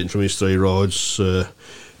Pedersen's unbeaten from his 3 rides.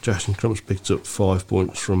 Jason Crump's picked up 5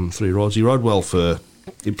 points from 3 rides. He rode well for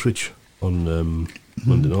Ipswich on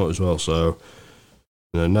Monday night as well. So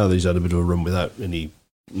now that he's had a bit of a run without any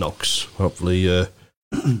knocks, hopefully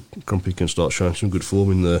Crumpy can start showing some good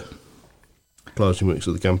form in the closing weeks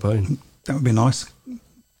of the campaign. That would be nice.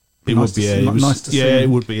 It would be, nice to see. Yeah, it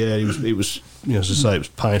would be. Yeah, it was. As I say, it was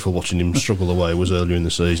painful watching him struggle the way it was earlier in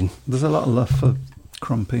the season. There's a lot of love for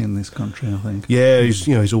Crumpy in this country, I think. Yeah,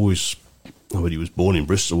 he's always. I mean, he was born in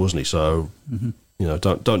Bristol, wasn't he? So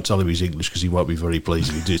don't tell him he's English because he won't be very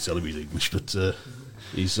pleased if you do tell him he's English. But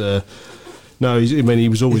he's no. He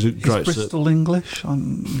was always a great. Is Bristol English?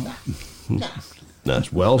 No,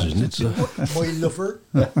 it's Welsh, isn't it? My lover.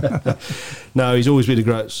 No, he's always been a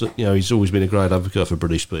great. He's always been a great advocate for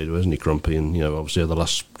British Speedway, hasn't he, Crumpy? And obviously, the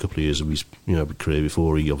last couple of years of his career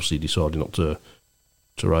before he obviously decided not to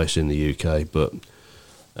race in the UK. But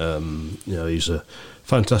he's a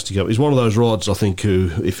fantastic. He's one of those riders, I think,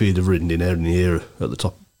 who, if he'd have ridden in any era at the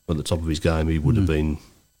top of his game, he would have been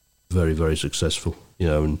very, very successful.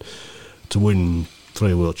 And to win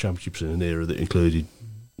 3 World Championships in an era that included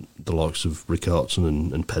the likes of Rickardsson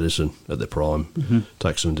and Pedersen at their prime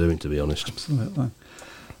takes some doing, to be honest. Absolutely.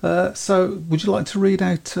 So, would you like to read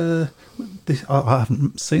out this? I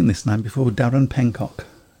haven't seen this name before. Darren Pencock.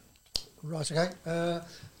 Right. Okay.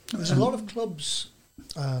 There's a lot of clubs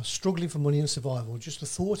struggling for money and survival. Just a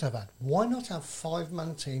thought I've had: why not have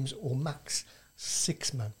 5-man teams or max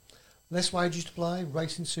 6-man? Less wages to play,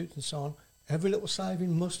 racing suits and so on. Every little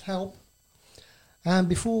saving must help. And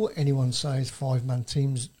before anyone says 5-man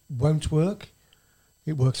teams won't work,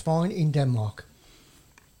 it works fine in Denmark.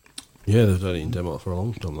 Yeah, they've done it in Denmark for a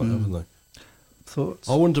long time, haven't they? Thoughts?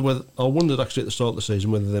 I wondered actually at the start of the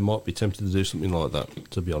season whether they might be tempted to do something like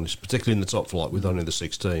that, to be honest, particularly in the top flight with only the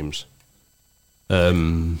 6 teams. But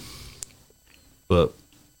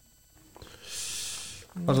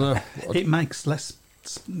I don't know. It makes less.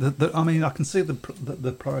 I mean, I can see the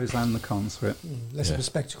pros and the cons for it. Less of a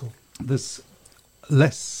spectacle. There's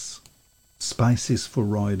less spaces for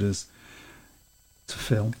riders to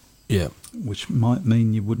fill. Yeah. Which might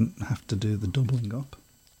mean you wouldn't have to do the doubling up,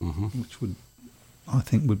 which I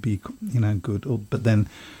think would be good. But then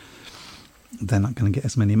they're not going to get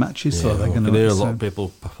as many matches, so they're going to. I can hear a lot of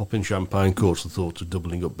people popping champagne corks the thought of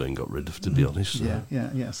doubling up being got rid of, to be honest. So.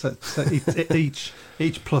 Yeah. So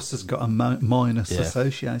each plus has got a minus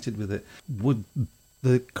associated with it. Would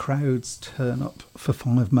the crowds turn up for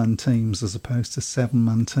 5-man teams as opposed to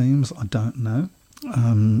 7-man teams? I don't know.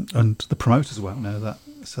 And the promoters won't know that,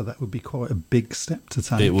 so that would be quite a big step to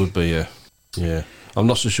take. It would be, yeah. I'm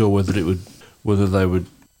not so sure whether they would.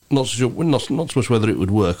 Not so much whether it would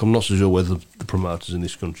work. I'm not so sure whether the promoters in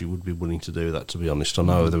this country would be willing to do that, to be honest. I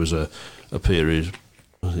know there was a period,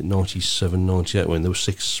 was it 97, 98, when there were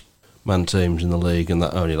 6-man teams in the league, and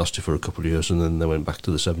that only lasted for a couple of years, and then they went back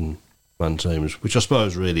to the 7-man teams, which I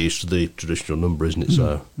suppose really is the traditional number, isn't it?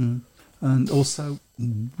 So, and also,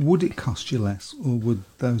 would it cost you less, or would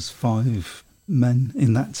those 5 men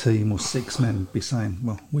in that team or 6 men be saying,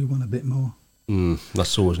 "Well, we want a bit more"?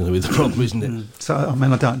 That's always going to be the problem, isn't it? So, I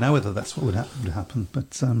mean, I don't know whether that's what would happen,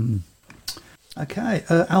 but okay.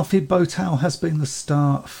 Alfie Botal has been the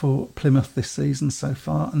star for Plymouth this season so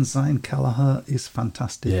far, and Zane Callagher is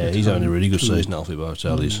fantastic. Yeah, he's having a really good season, Alfie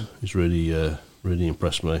Botal. He's really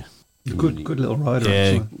impressed me. Good little rider.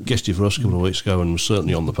 Yeah, actually. guested for us a couple of weeks ago and was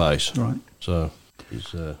certainly on the pace. Right. So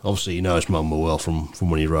he's obviously he knows Mumble well from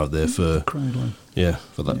when he rode there for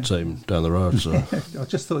that team down the road. So I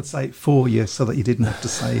just thought I'd say it for you so that you didn't have to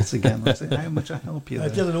say it again. I said, how much I help you there.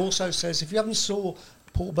 Dylan also says, if you haven't saw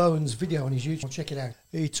Paul Bowen's video on his YouTube, check it out.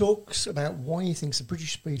 He talks about why he thinks the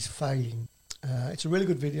British speed's failing. It's a really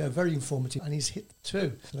good video, very informative, and he's hit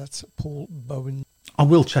 2. So that's Paul Bowen. I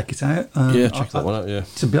will check it out. Check that one out, yeah.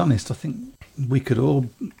 To be honest, I think we could all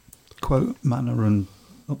quote manner and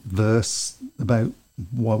verse about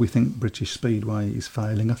why we think British Speedway is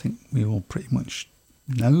failing. I think we all pretty much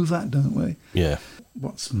know that, don't we? Yeah.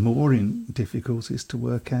 What's more difficult is to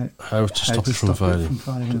work out how to stop it from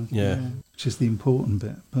failing. Yeah. Which is the important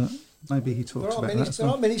bit. But maybe he talks about that. There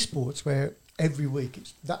aren't many sports where every week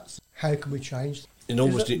that's how can we change. It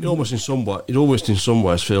almost in some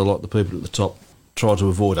ways feel like the people at the top try to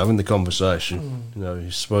avoid having the conversation. I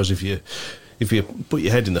suppose if you put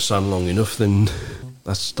your head in the sand long enough, then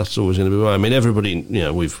that's always going to be right. I mean, everybody,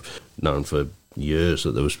 we've known for years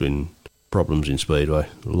that there's been problems in Speedway.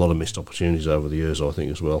 A lot of missed opportunities over the years, I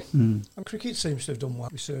think, as well. And cricket seems to have done well.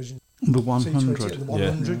 Resurgent. The T20 100. and the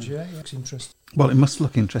 100, yeah, it's interesting. Well, it must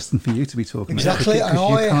look interesting for you to be talking Exactly, about and cricket,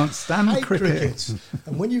 'cause I you can't stand hate cricket.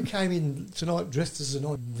 And when you came in tonight dressed as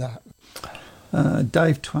that,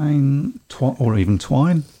 Dave Twain, or even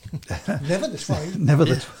Twine. never the Twain. Never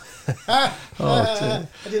the dear. I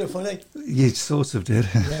did it funny. You sort of did.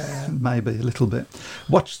 Yeah. Maybe a little bit.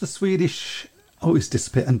 Watch the Swedish, it's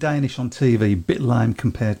disappeared, and Danish on TV, bit lame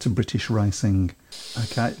compared to British racing.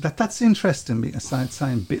 Okay, that's interesting,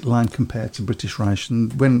 saying bit lame compared to British racing,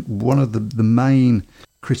 when one of the main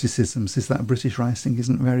criticisms is that British racing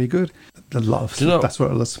isn't very good. A lot of that's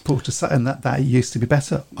what a lot of supporters say, and that used to be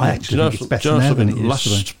better. I actually think it's better now than it used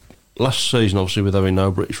to be. Last season, obviously, with having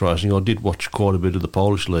no British racing, I did watch quite a bit of the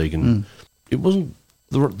Polish league, and it wasn't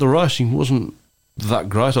the racing wasn't that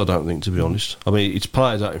great. I don't think, to be honest. I mean, it's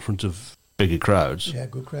played out in front of bigger crowds. Yeah,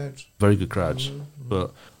 good crowds. Very good crowds.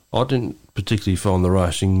 But I didn't particularly find the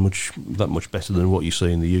racing that much better than what you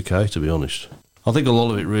see in the UK, to be honest. I think a lot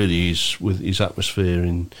of it really is with his atmosphere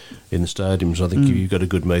in the stadiums. I think if you've got a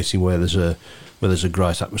good meeting where there's a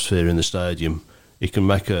great atmosphere in the stadium, it can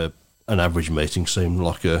make an average meeting seem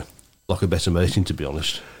like a better meeting, to be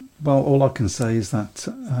honest. Well, all I can say is that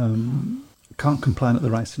can't complain at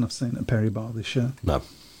the racing I've seen at Perry Bar this year. No.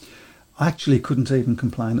 I actually couldn't even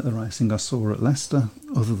complain at the racing I saw at Leicester,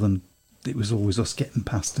 other than it was always us getting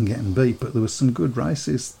past and getting beat, but there was some good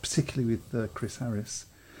races, particularly with Chris Harris.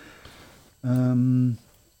 Spuddy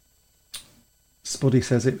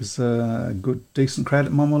says it was a good, decent crowd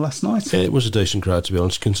at Monmouth last night. Yeah, it was a decent crowd, to be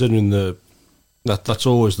honest, considering that's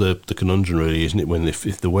always the conundrum, really, isn't it? When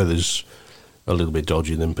if the weather's a little bit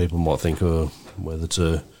dodgy, then people might think, whether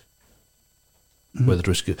to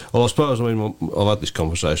risk it. Well, I suppose, I mean, I've had this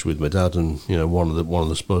conversation with my dad, and one of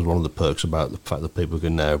the perks about the fact that people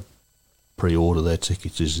can now pre-order their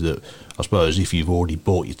tickets is that I suppose if you've already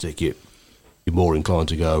bought your ticket, you're more inclined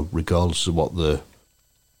to go regardless of what the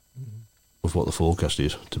forecast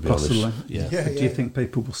is, to be Possibly. honest. Yeah. Do you think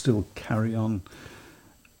people will still carry on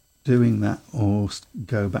doing that, or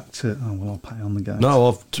go back to, I'll pay on the gate?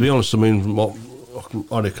 No, to be honest, I mean,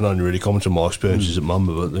 I can only really comment on my experiences at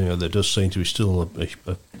Monmouth, but there does seem to be still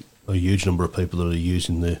a huge number of people that are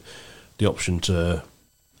using the option to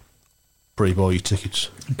pre-buy your tickets.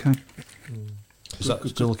 Okay. Is that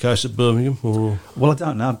still the case at Birmingham? Or? Well, I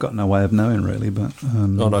don't know. I've got no way of knowing, really. But oh,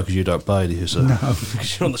 no, because you don't pay, do you? So. No.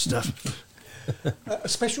 Because you're on the staff. A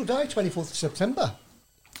special day, 24th of September.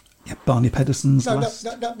 Yeah, Barney Pedersen's No,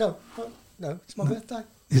 it's my birthday.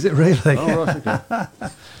 Is it really? Oh, right, okay.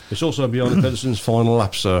 It's also Barney Pedersen's final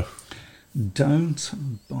lap, so... Don't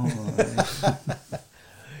buy.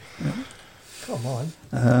 Come on.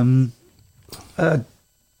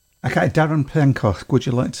 Okay, Darren Pencock, would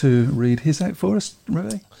you like to read his out for us,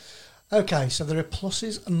 really? Okay, so there are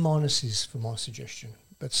pluses and minuses for my suggestion,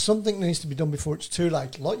 but something needs to be done before it's too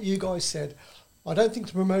late. Like you guys said, I don't think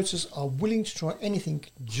the promoters are willing to try anything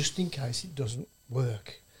just in case it doesn't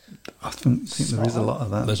work. I think there is a lot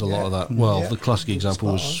of that. There's a lot of that. Well, the classic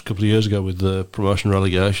example was a couple of years ago with the promotion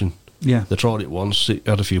relegation. Yeah. They tried it once, it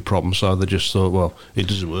had a few problems, so they just thought, well, it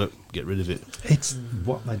doesn't work, get rid of it. It's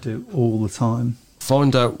what they do all the time.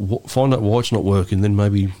 Find out why it's not working, then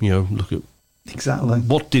maybe, look at exactly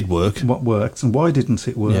what did work. What worked and why didn't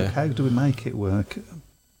it work? Yeah. How do we make it work?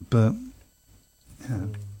 But, yeah.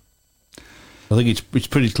 I think it's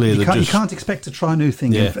pretty clear that you can't expect to try a new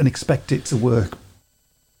thing and expect it to work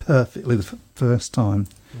perfectly the first time.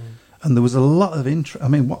 And there was a lot of interest. I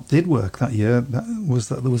mean, what did work that year was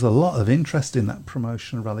that there was a lot of interest in that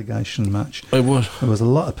promotion relegation match. It was. There was a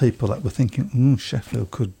lot of people that were thinking, Sheffield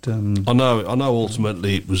could... I know.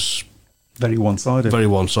 Ultimately, it was... Very one-sided. Very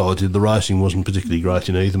one-sided. The racing wasn't particularly great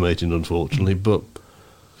in either meeting, unfortunately, but...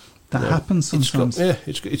 That happens sometimes.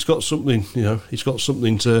 It's got something, it's got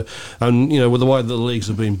something to... And, with the way that the leagues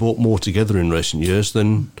have been brought more together in recent years,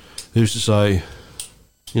 then who's to say,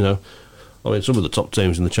 I mean, some of the top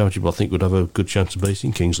teams in the Championship, I think, would have a good chance of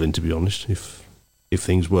beating Kings Lynn, to be honest, if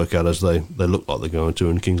things work out as they look like they're going to,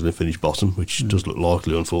 and Kings Lynn finish bottom, which does look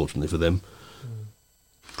likely, unfortunately, for them.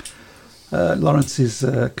 Lawrence is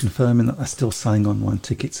confirming that they're still selling online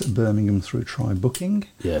tickets at Birmingham through Try Booking.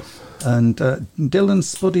 Yeah. And Dylan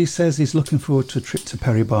Spuddy says he's looking forward to a trip to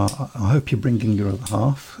Perry Bar. I hope you're bringing your other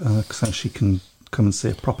half, so she can come and see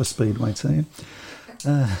a proper Speedway team.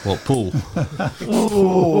 What, Paul?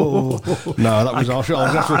 Oh. No, that was. I'll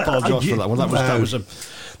have to apologise for that one.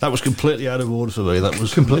 That was completely out of order for me. That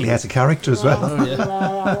was completely out of character as well. Oh,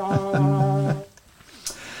 yeah.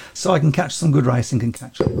 So I can catch some good racing and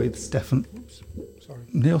catch up with Stefan. Sorry.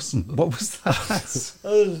 Nielsen, what was that?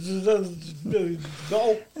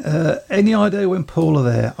 No. Any idea when Paul are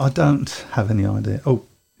there? I don't have any idea. Oh,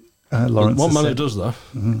 Lawrence. One has man who said- does that.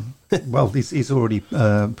 Well, he's already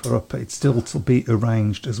put up. It's still to be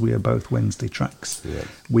arranged as we are both Wednesday tracks. Yeah.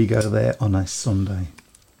 We go there on a Sunday.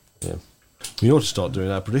 Yeah. We ought to start doing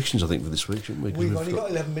our predictions, I think, for this week, shouldn't we? 'Cause We've only got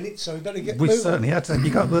 11 minutes, so we better get We moving. certainly had to. You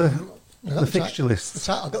got the I got the ta- fixture list.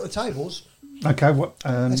 I've got the tables. Okay, what?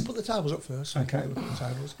 Let's put the tables up first. Okay. Look at the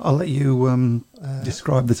tables. I'll let you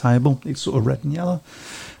describe the table. It's sort of red and yellow.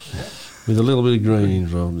 with a little bit of green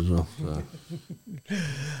involved as well. So.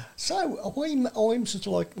 So I'm sort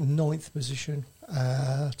of like 9th position.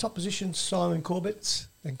 Top position, Simon Corbett.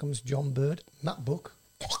 Then comes John Bird, Matt Buck,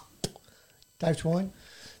 Dave Twine,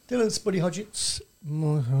 Dylan Spuddy Hodgetts,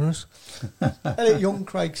 Elliot Young,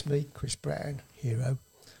 Craig Smith, Chris Brown, Hero,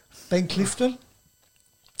 Ben Clifton,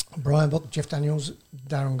 Brian Buck, Jeff Daniels,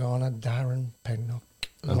 Darren Garner, Darren Pennock,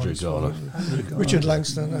 Andrew Garner, Richard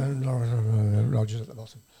Langston, and Lawrence Rogers at the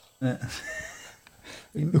bottom.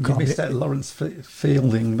 You can't missed be- out Lawrence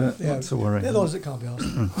Fielding, but not to worry. They're the ones that can't be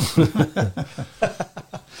asked.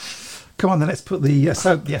 Come on, then let's put the...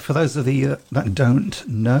 for those of the that don't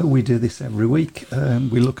know, we do this every week.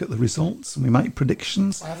 We look at the results and we make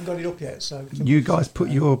predictions. I haven't got it up yet, so... You guys put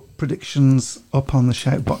your predictions up on the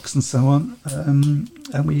shout box and so on.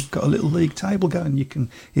 And we've got a little league table going. You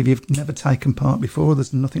can, if you've never taken part before,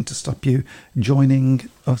 there's nothing to stop you joining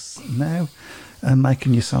us now and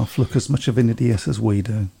making yourself look as much of an idiot as we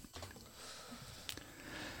do.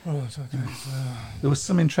 Right, okay. There was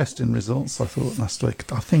some interesting results, I thought, last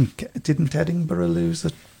week. I think, didn't Edinburgh lose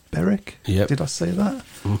at Berwick? Yep. Did I say that?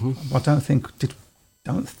 Mm-hmm. I don't think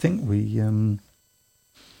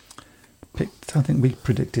we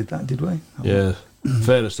predicted that, did we? Yeah. In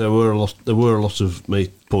fairness, there were a lot of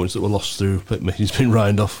points that were lost through pit meetings being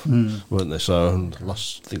rained off, weren't there? So, and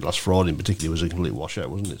last Friday in particular was a complete washout,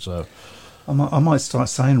 wasn't it? So, I might start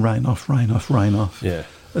saying rain off. yeah.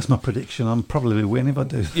 That's my prediction. I'm probably win if I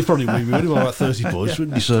do. You probably would be winning by about 30 points,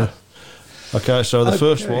 wouldn't you, sir? Okay, so the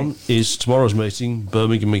first one is tomorrow's meeting,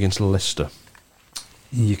 Birmingham against Leicester.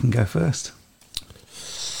 You can go first.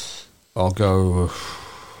 I'll go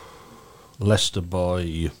Leicester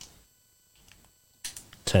by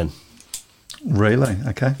 10. Really?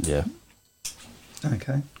 Okay. Yeah.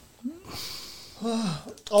 Okay.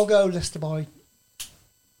 I'll go Leicester by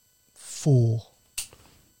 4.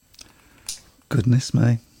 Goodness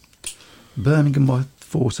me. Birmingham by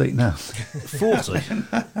 14 now. 40?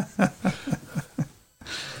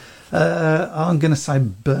 I'm going to say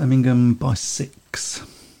Birmingham by 6.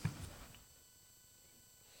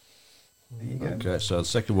 There you go. Okay, so the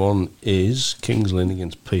second one is Kings Lynn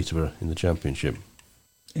against Peterborough in the Championship.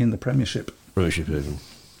 In the Premiership. Premiership even.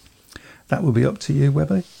 That will be up to you,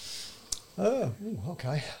 Webby. Oh,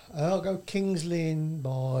 okay. I'll go Kings Lynn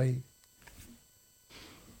by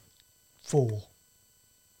 4.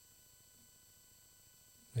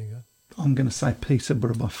 There you go. I'm going to say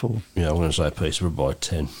Peterborough by 4. Yeah, I'm going to say Peterborough by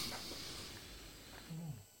 10.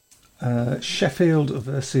 Sheffield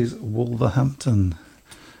versus Wolverhampton.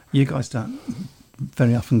 You guys don't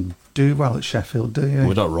very often do well at Sheffield, do you?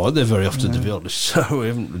 We don't ride there very often, to be honest. So we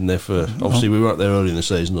haven't been there for... Obviously, we were out there early in the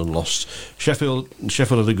season and lost. Sheffield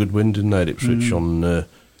had a good win, didn't they, at Ipswich on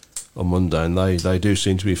Monday, and they do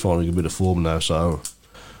seem to be finding a bit of form now, so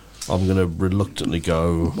I'm going to reluctantly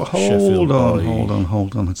go Well, Sheffield by...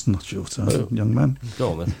 hold on. It's not your turn, young man.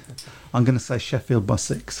 Go on, then. I'm going to say Sheffield by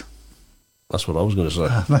 6. That's what I was going to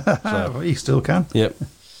say. So, You still can. yep.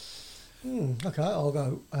 Okay, I'll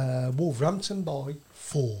go Wolverhampton by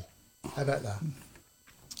 4. How about that?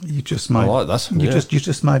 You just I made. like that. You yeah.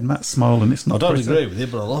 just made Matt smile, and it's I not. don't pretty. agree with you,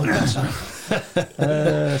 but I like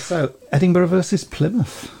that. So Edinburgh versus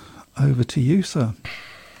Plymouth. Over to you, sir.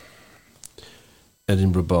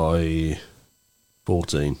 Edinburgh by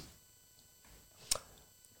 14.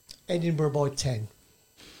 Edinburgh by 10.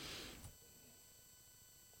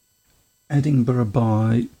 Edinburgh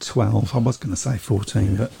by 12. I was going to say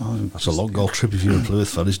 14, but I'm. That's a long goal trip if you're a Plymouth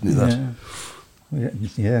fan, isn't it? That?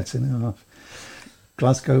 Yeah, it's in and a half.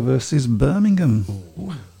 Glasgow versus Birmingham.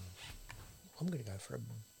 I'm going to go for a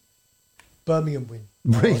Birmingham win.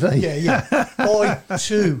 Really? Yeah. By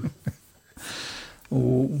 2.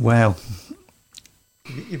 Oh, well,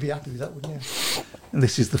 You'd be happy with that, wouldn't you?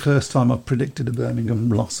 this is the first time I've predicted a Birmingham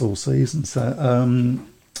loss all season, so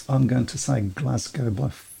I'm going to say Glasgow by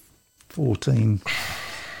 14.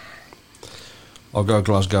 I'll go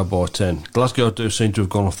Glasgow by 10. Glasgow do seem to have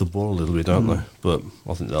gone off the ball a little bit, don't they? But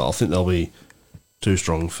I think they'll be too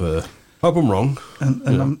strong for... Hope I'm wrong. And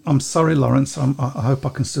Yeah. I'm sorry, Lawrence. I hope I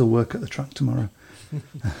can still work at the track tomorrow.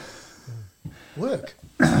 Work.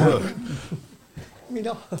 Work. I mean,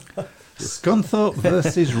 Scunthorpe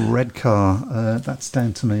versus Redcar. That's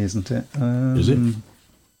down to me, isn't it? Is it?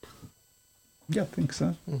 Yeah, I think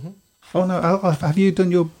so. Mm-hmm. Oh no, have you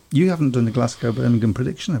done your? You haven't done the Glasgow Birmingham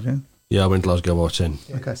prediction, have you? Yeah, I went Glasgow by 10.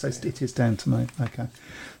 Yeah. Okay, so it is down to me. Okay,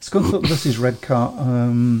 Scunthorpe versus Redcar.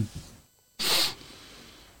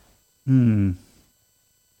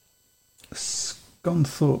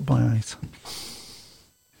 Scunthorpe by 8.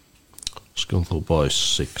 Scunthorpe by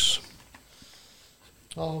 6.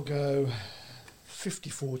 I'll go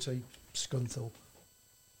 50-40 Scunthorpe.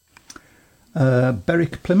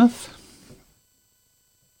 Berwick Plymouth.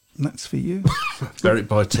 That's for you. Berwick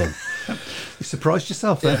by 10. You surprised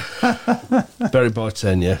yourself there. Berwick by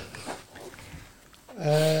 10, yeah.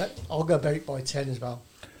 I'll go Berwick by 10 as well.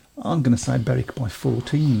 I'm going to say Berwick by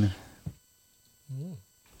 14.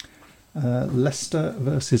 Leicester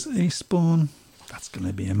versus Eastbourne. That's going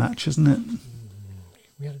to be a match, isn't it?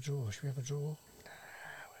 We had a draw. Should we have a draw? No,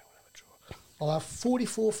 we won't have a draw. I'll have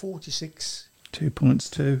 44-46. 2 points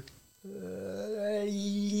too.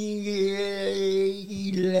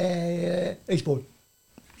 Eastbourne.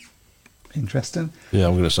 Interesting. Yeah,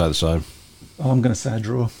 I'm going to say the same. I'm going to say a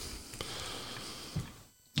draw.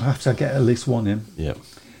 I have to get at least one in. Yeah.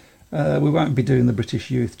 We won't be doing the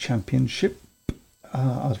British Youth Championship.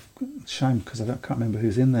 Shame because I can't remember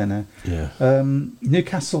who's in there now. Yeah.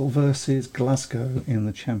 Newcastle versus Glasgow in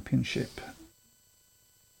the Championship.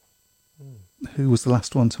 Who was the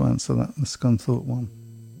last one to answer that? The Scunthorpe one.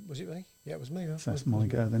 Was it me? Yeah, it was me. So that's my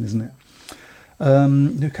go then, isn't it?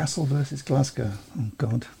 Newcastle versus Glasgow. Oh,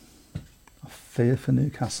 God. I fear for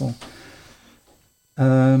Newcastle.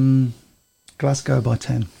 Glasgow by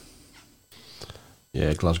 10.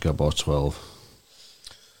 Yeah, Glasgow by 12.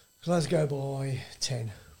 Glasgow by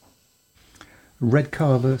 10.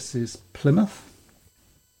 Redcar versus Plymouth.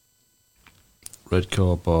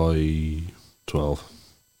 Redcar by 12.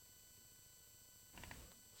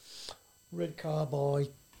 Redcar by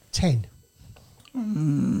 10.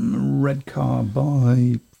 Redcar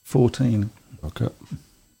by 14. Okay.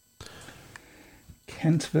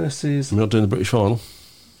 Kent versus... We're not doing the British final?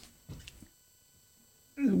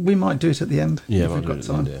 We might do it at the end. Yeah, if might we've do got it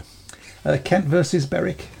time. at the end, Kent versus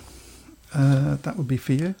Berwick. That would be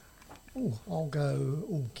for you. Oh, I'll go...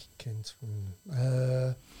 Oh, Kent.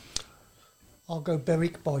 I'll go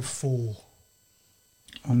Berwick by 4.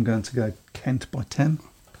 I'm going to go Kent by 10.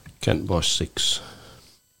 Kent by 6.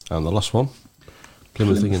 And the last one?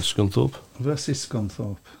 Plymouth against Scunthorpe. Versus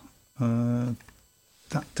Scunthorpe.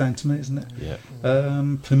 That down to me, isn't it? Yeah.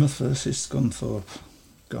 Plymouth versus Scunthorpe.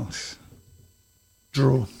 Gosh.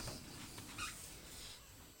 Draw.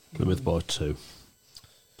 Plymouth by 2.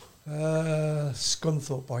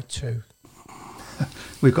 Scunthorpe by 2.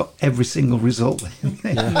 We've got every single result.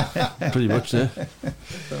 Pretty much, yeah.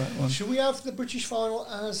 Should we have the British final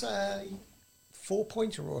as a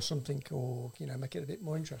 4-pointer or something, or make it a bit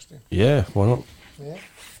more interesting? Yeah, why not? Yeah.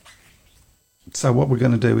 So what we're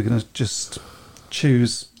going to do, we're going to just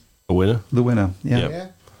choose A winner? the winner. Yeah. Yep. Yeah.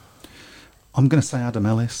 I'm going to say Adam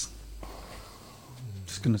Ellis.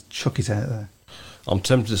 Just going to chuck it out there. I'm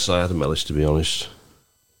tempted to say Adam Ellis, to be honest.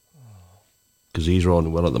 Because he's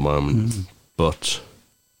riding well at the moment. But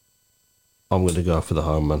I'm going to go for the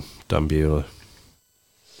home man, Dan Bueller.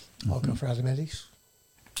 I'll go for Adam Ellis.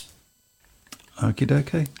 Okie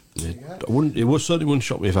dokie. It certainly wouldn't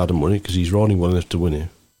shock me if Adam won it, because he's riding well enough to win it.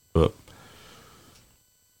 But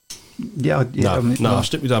Yeah. I'll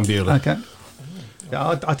stick with Dan Bueller. Okay.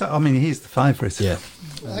 Yeah, I mean, he's the favourite. Yeah.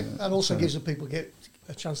 That also gives the people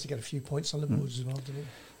a chance to get a few points on the boards as well, doesn't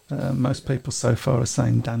it? Most people so far are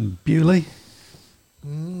saying Dan Bewley.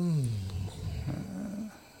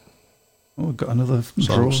 We've got another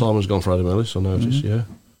draw. Simon's gone for Adam Ellis, I noticed, yeah.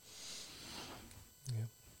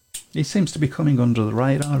 He seems to be coming under the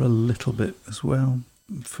radar a little bit as well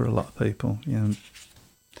for a lot of people.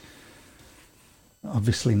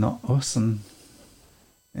 Obviously not us, and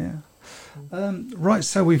yeah. Right,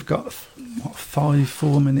 so we've got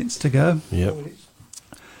 4 minutes to go. Yep.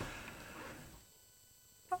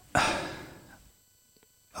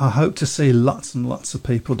 I hope to see lots and lots of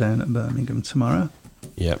people down at Birmingham tomorrow.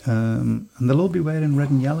 Yep. And they'll all be wearing red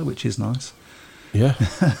and yellow, which is nice. Yeah.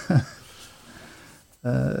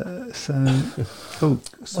 Was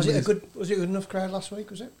it a good enough crowd last week?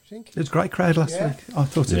 Was it? You think It was a great crowd last Yeah. week. I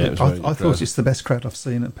thought Yeah, it was a very good I crowd. thought it's the best crowd I've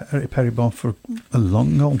seen at Perry Bar for a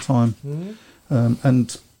long time,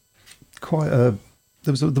 and quite a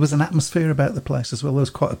there was an atmosphere about the place as well. There was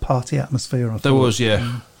quite a party atmosphere. I There thought. was,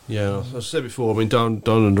 yeah. Yeah, as I said before, I mean, don't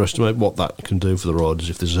underestimate what that can do for the riders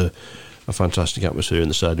if there's a fantastic atmosphere in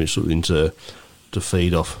the stadium. It's something to to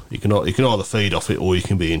feed off. You can either feed off it or you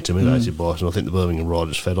can be intimidated by it. And I think the Birmingham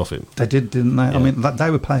riders fed off it. They did, didn't they? Yeah. I mean,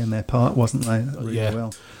 they were playing their part, wasn't they? Really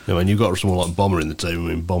well. I mean, you've got someone like Bomber in the team. I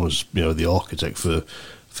mean, Bomber's the architect for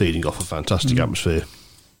feeding off a fantastic atmosphere.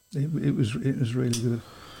 It was really good.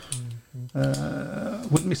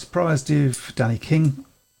 Wouldn't be surprised if Danny King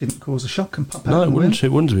didn't cause a shock and pop out. No, and win.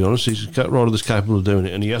 it wouldn't, to be honest. He's a rider that's capable of doing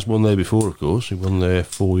it, and he has won there before, of course. He won there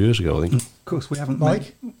 4 years ago, I think. Of course, we haven't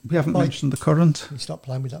Mike? mentioned the current. Can you stop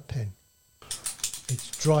playing with that pen? It's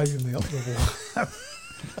driving me up the wall.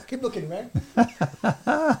 Keep looking, man.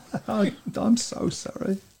 I'm so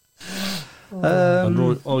sorry. And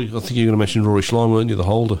Rory, I think you're going to mention Rory Schlein, weren't you, the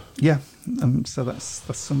holder? Yeah, so that's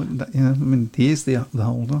something that, I mean, he is the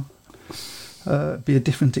holder. Be a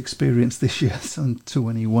different experience this year to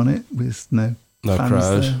when he won it with no fans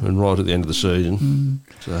crowd, there. and right at the end of the season.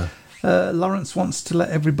 So. Lawrence wants to let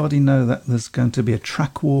everybody know that there's going to be a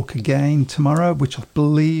track walk again tomorrow, which I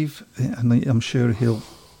believe, and I'm sure he'll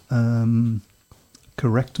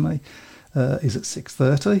correct me, is at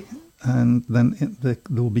 6:30. And then there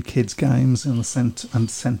will be kids' games and the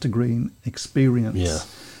Centre Green experience,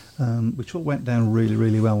 which all went down really,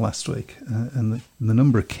 really well last week. And the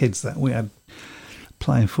number of kids that we had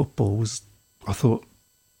playing football was, I thought,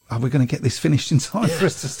 are we going to get this finished in time for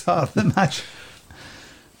us to start the match?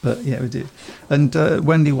 But yeah, we did. And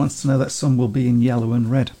Wendy wants to know that some will be in yellow and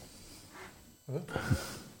red.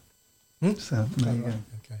 So there you go.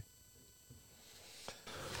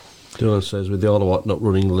 Dylan says, with the Isle of Wight not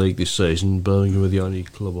running the league this season, Birmingham are the only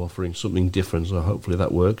club offering something different, so hopefully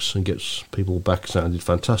that works and gets people back. Sounded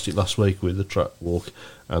fantastic last week with the track walk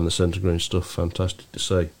and the Centre Green stuff. Fantastic to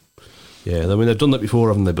see. Yeah, I mean, they've done that before,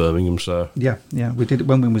 haven't they, Birmingham? So Yeah, we did it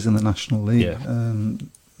when we was in the National League. Yeah.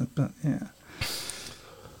 But yeah.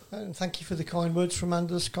 And thank you for the kind words from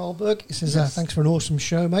Anders Karlberg. He says, thanks for an awesome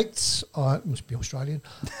show, mates. It must be Australian.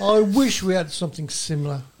 I wish we had something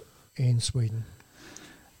similar in Sweden.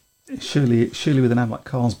 Surely with a name like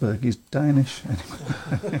Carlsberg, he's Danish.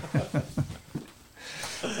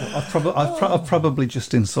 I've probably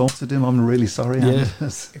just insulted him. I'm really sorry. Yeah.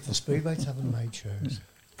 If the Speedway Tavern made shows.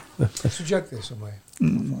 It's a joke there somewhere.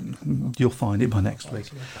 You'll find it by next week.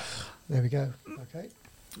 There we go. Okay.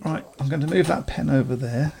 Right, I'm going to move that pen over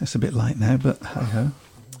there. It's a bit late now, but hey-ho.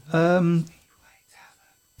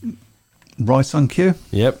 Right on cue.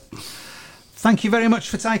 Yep. Thank you very much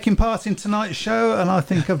for taking part in tonight's show, and I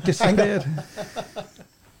think I've disappeared.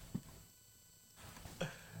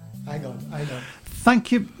 Hang on.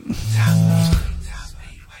 Thank you.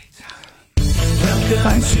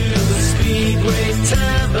 Welcome to the Speedway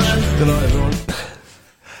Tavern. Good night, everyone.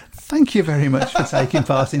 Thank you very much for taking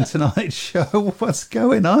part in tonight's show. What's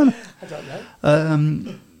going on? I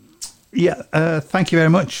don't know. Thank you very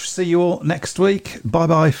much. See you all next week.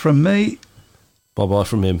 Bye-bye from me. Bye-bye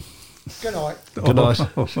from him. Good night. Good night.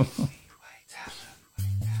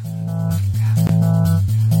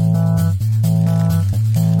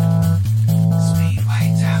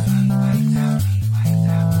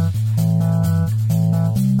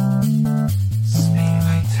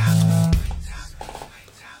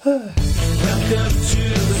 Welcome to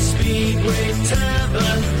the Speedway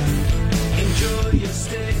Tavern. Enjoy your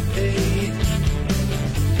stay.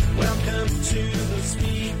 Welcome to the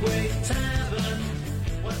Speedway Tavern.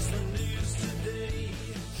 What's the news today?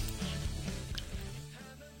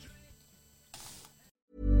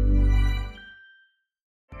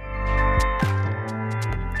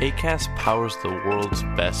 Acast powers the world's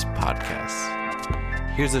best podcasts.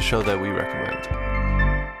 Here's a show that we recommend.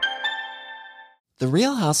 The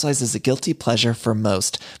Real Housewives is a guilty pleasure for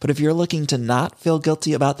most, but if you're looking to not feel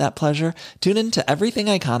guilty about that pleasure, tune in to Everything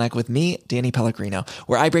Iconic with me, Danny Pellegrino,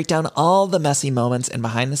 where I break down all the messy moments and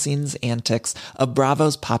behind-the-scenes antics of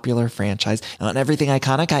Bravo's popular franchise. And on Everything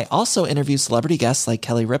Iconic, I also interview celebrity guests like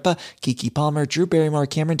Kelly Ripa, Keke Palmer, Drew Barrymore,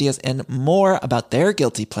 Cameron Diaz, and more about their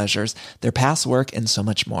guilty pleasures, their past work, and so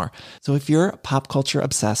much more. So if you're pop culture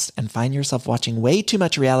obsessed and find yourself watching way too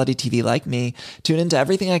much reality TV like me, tune into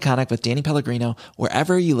Everything Iconic with Danny Pellegrino,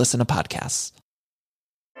 wherever you listen to podcasts.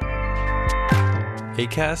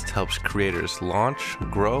 Acast helps creators launch,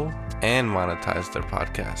 grow, and monetize their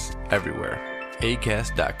podcasts everywhere.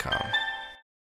 Acast.com.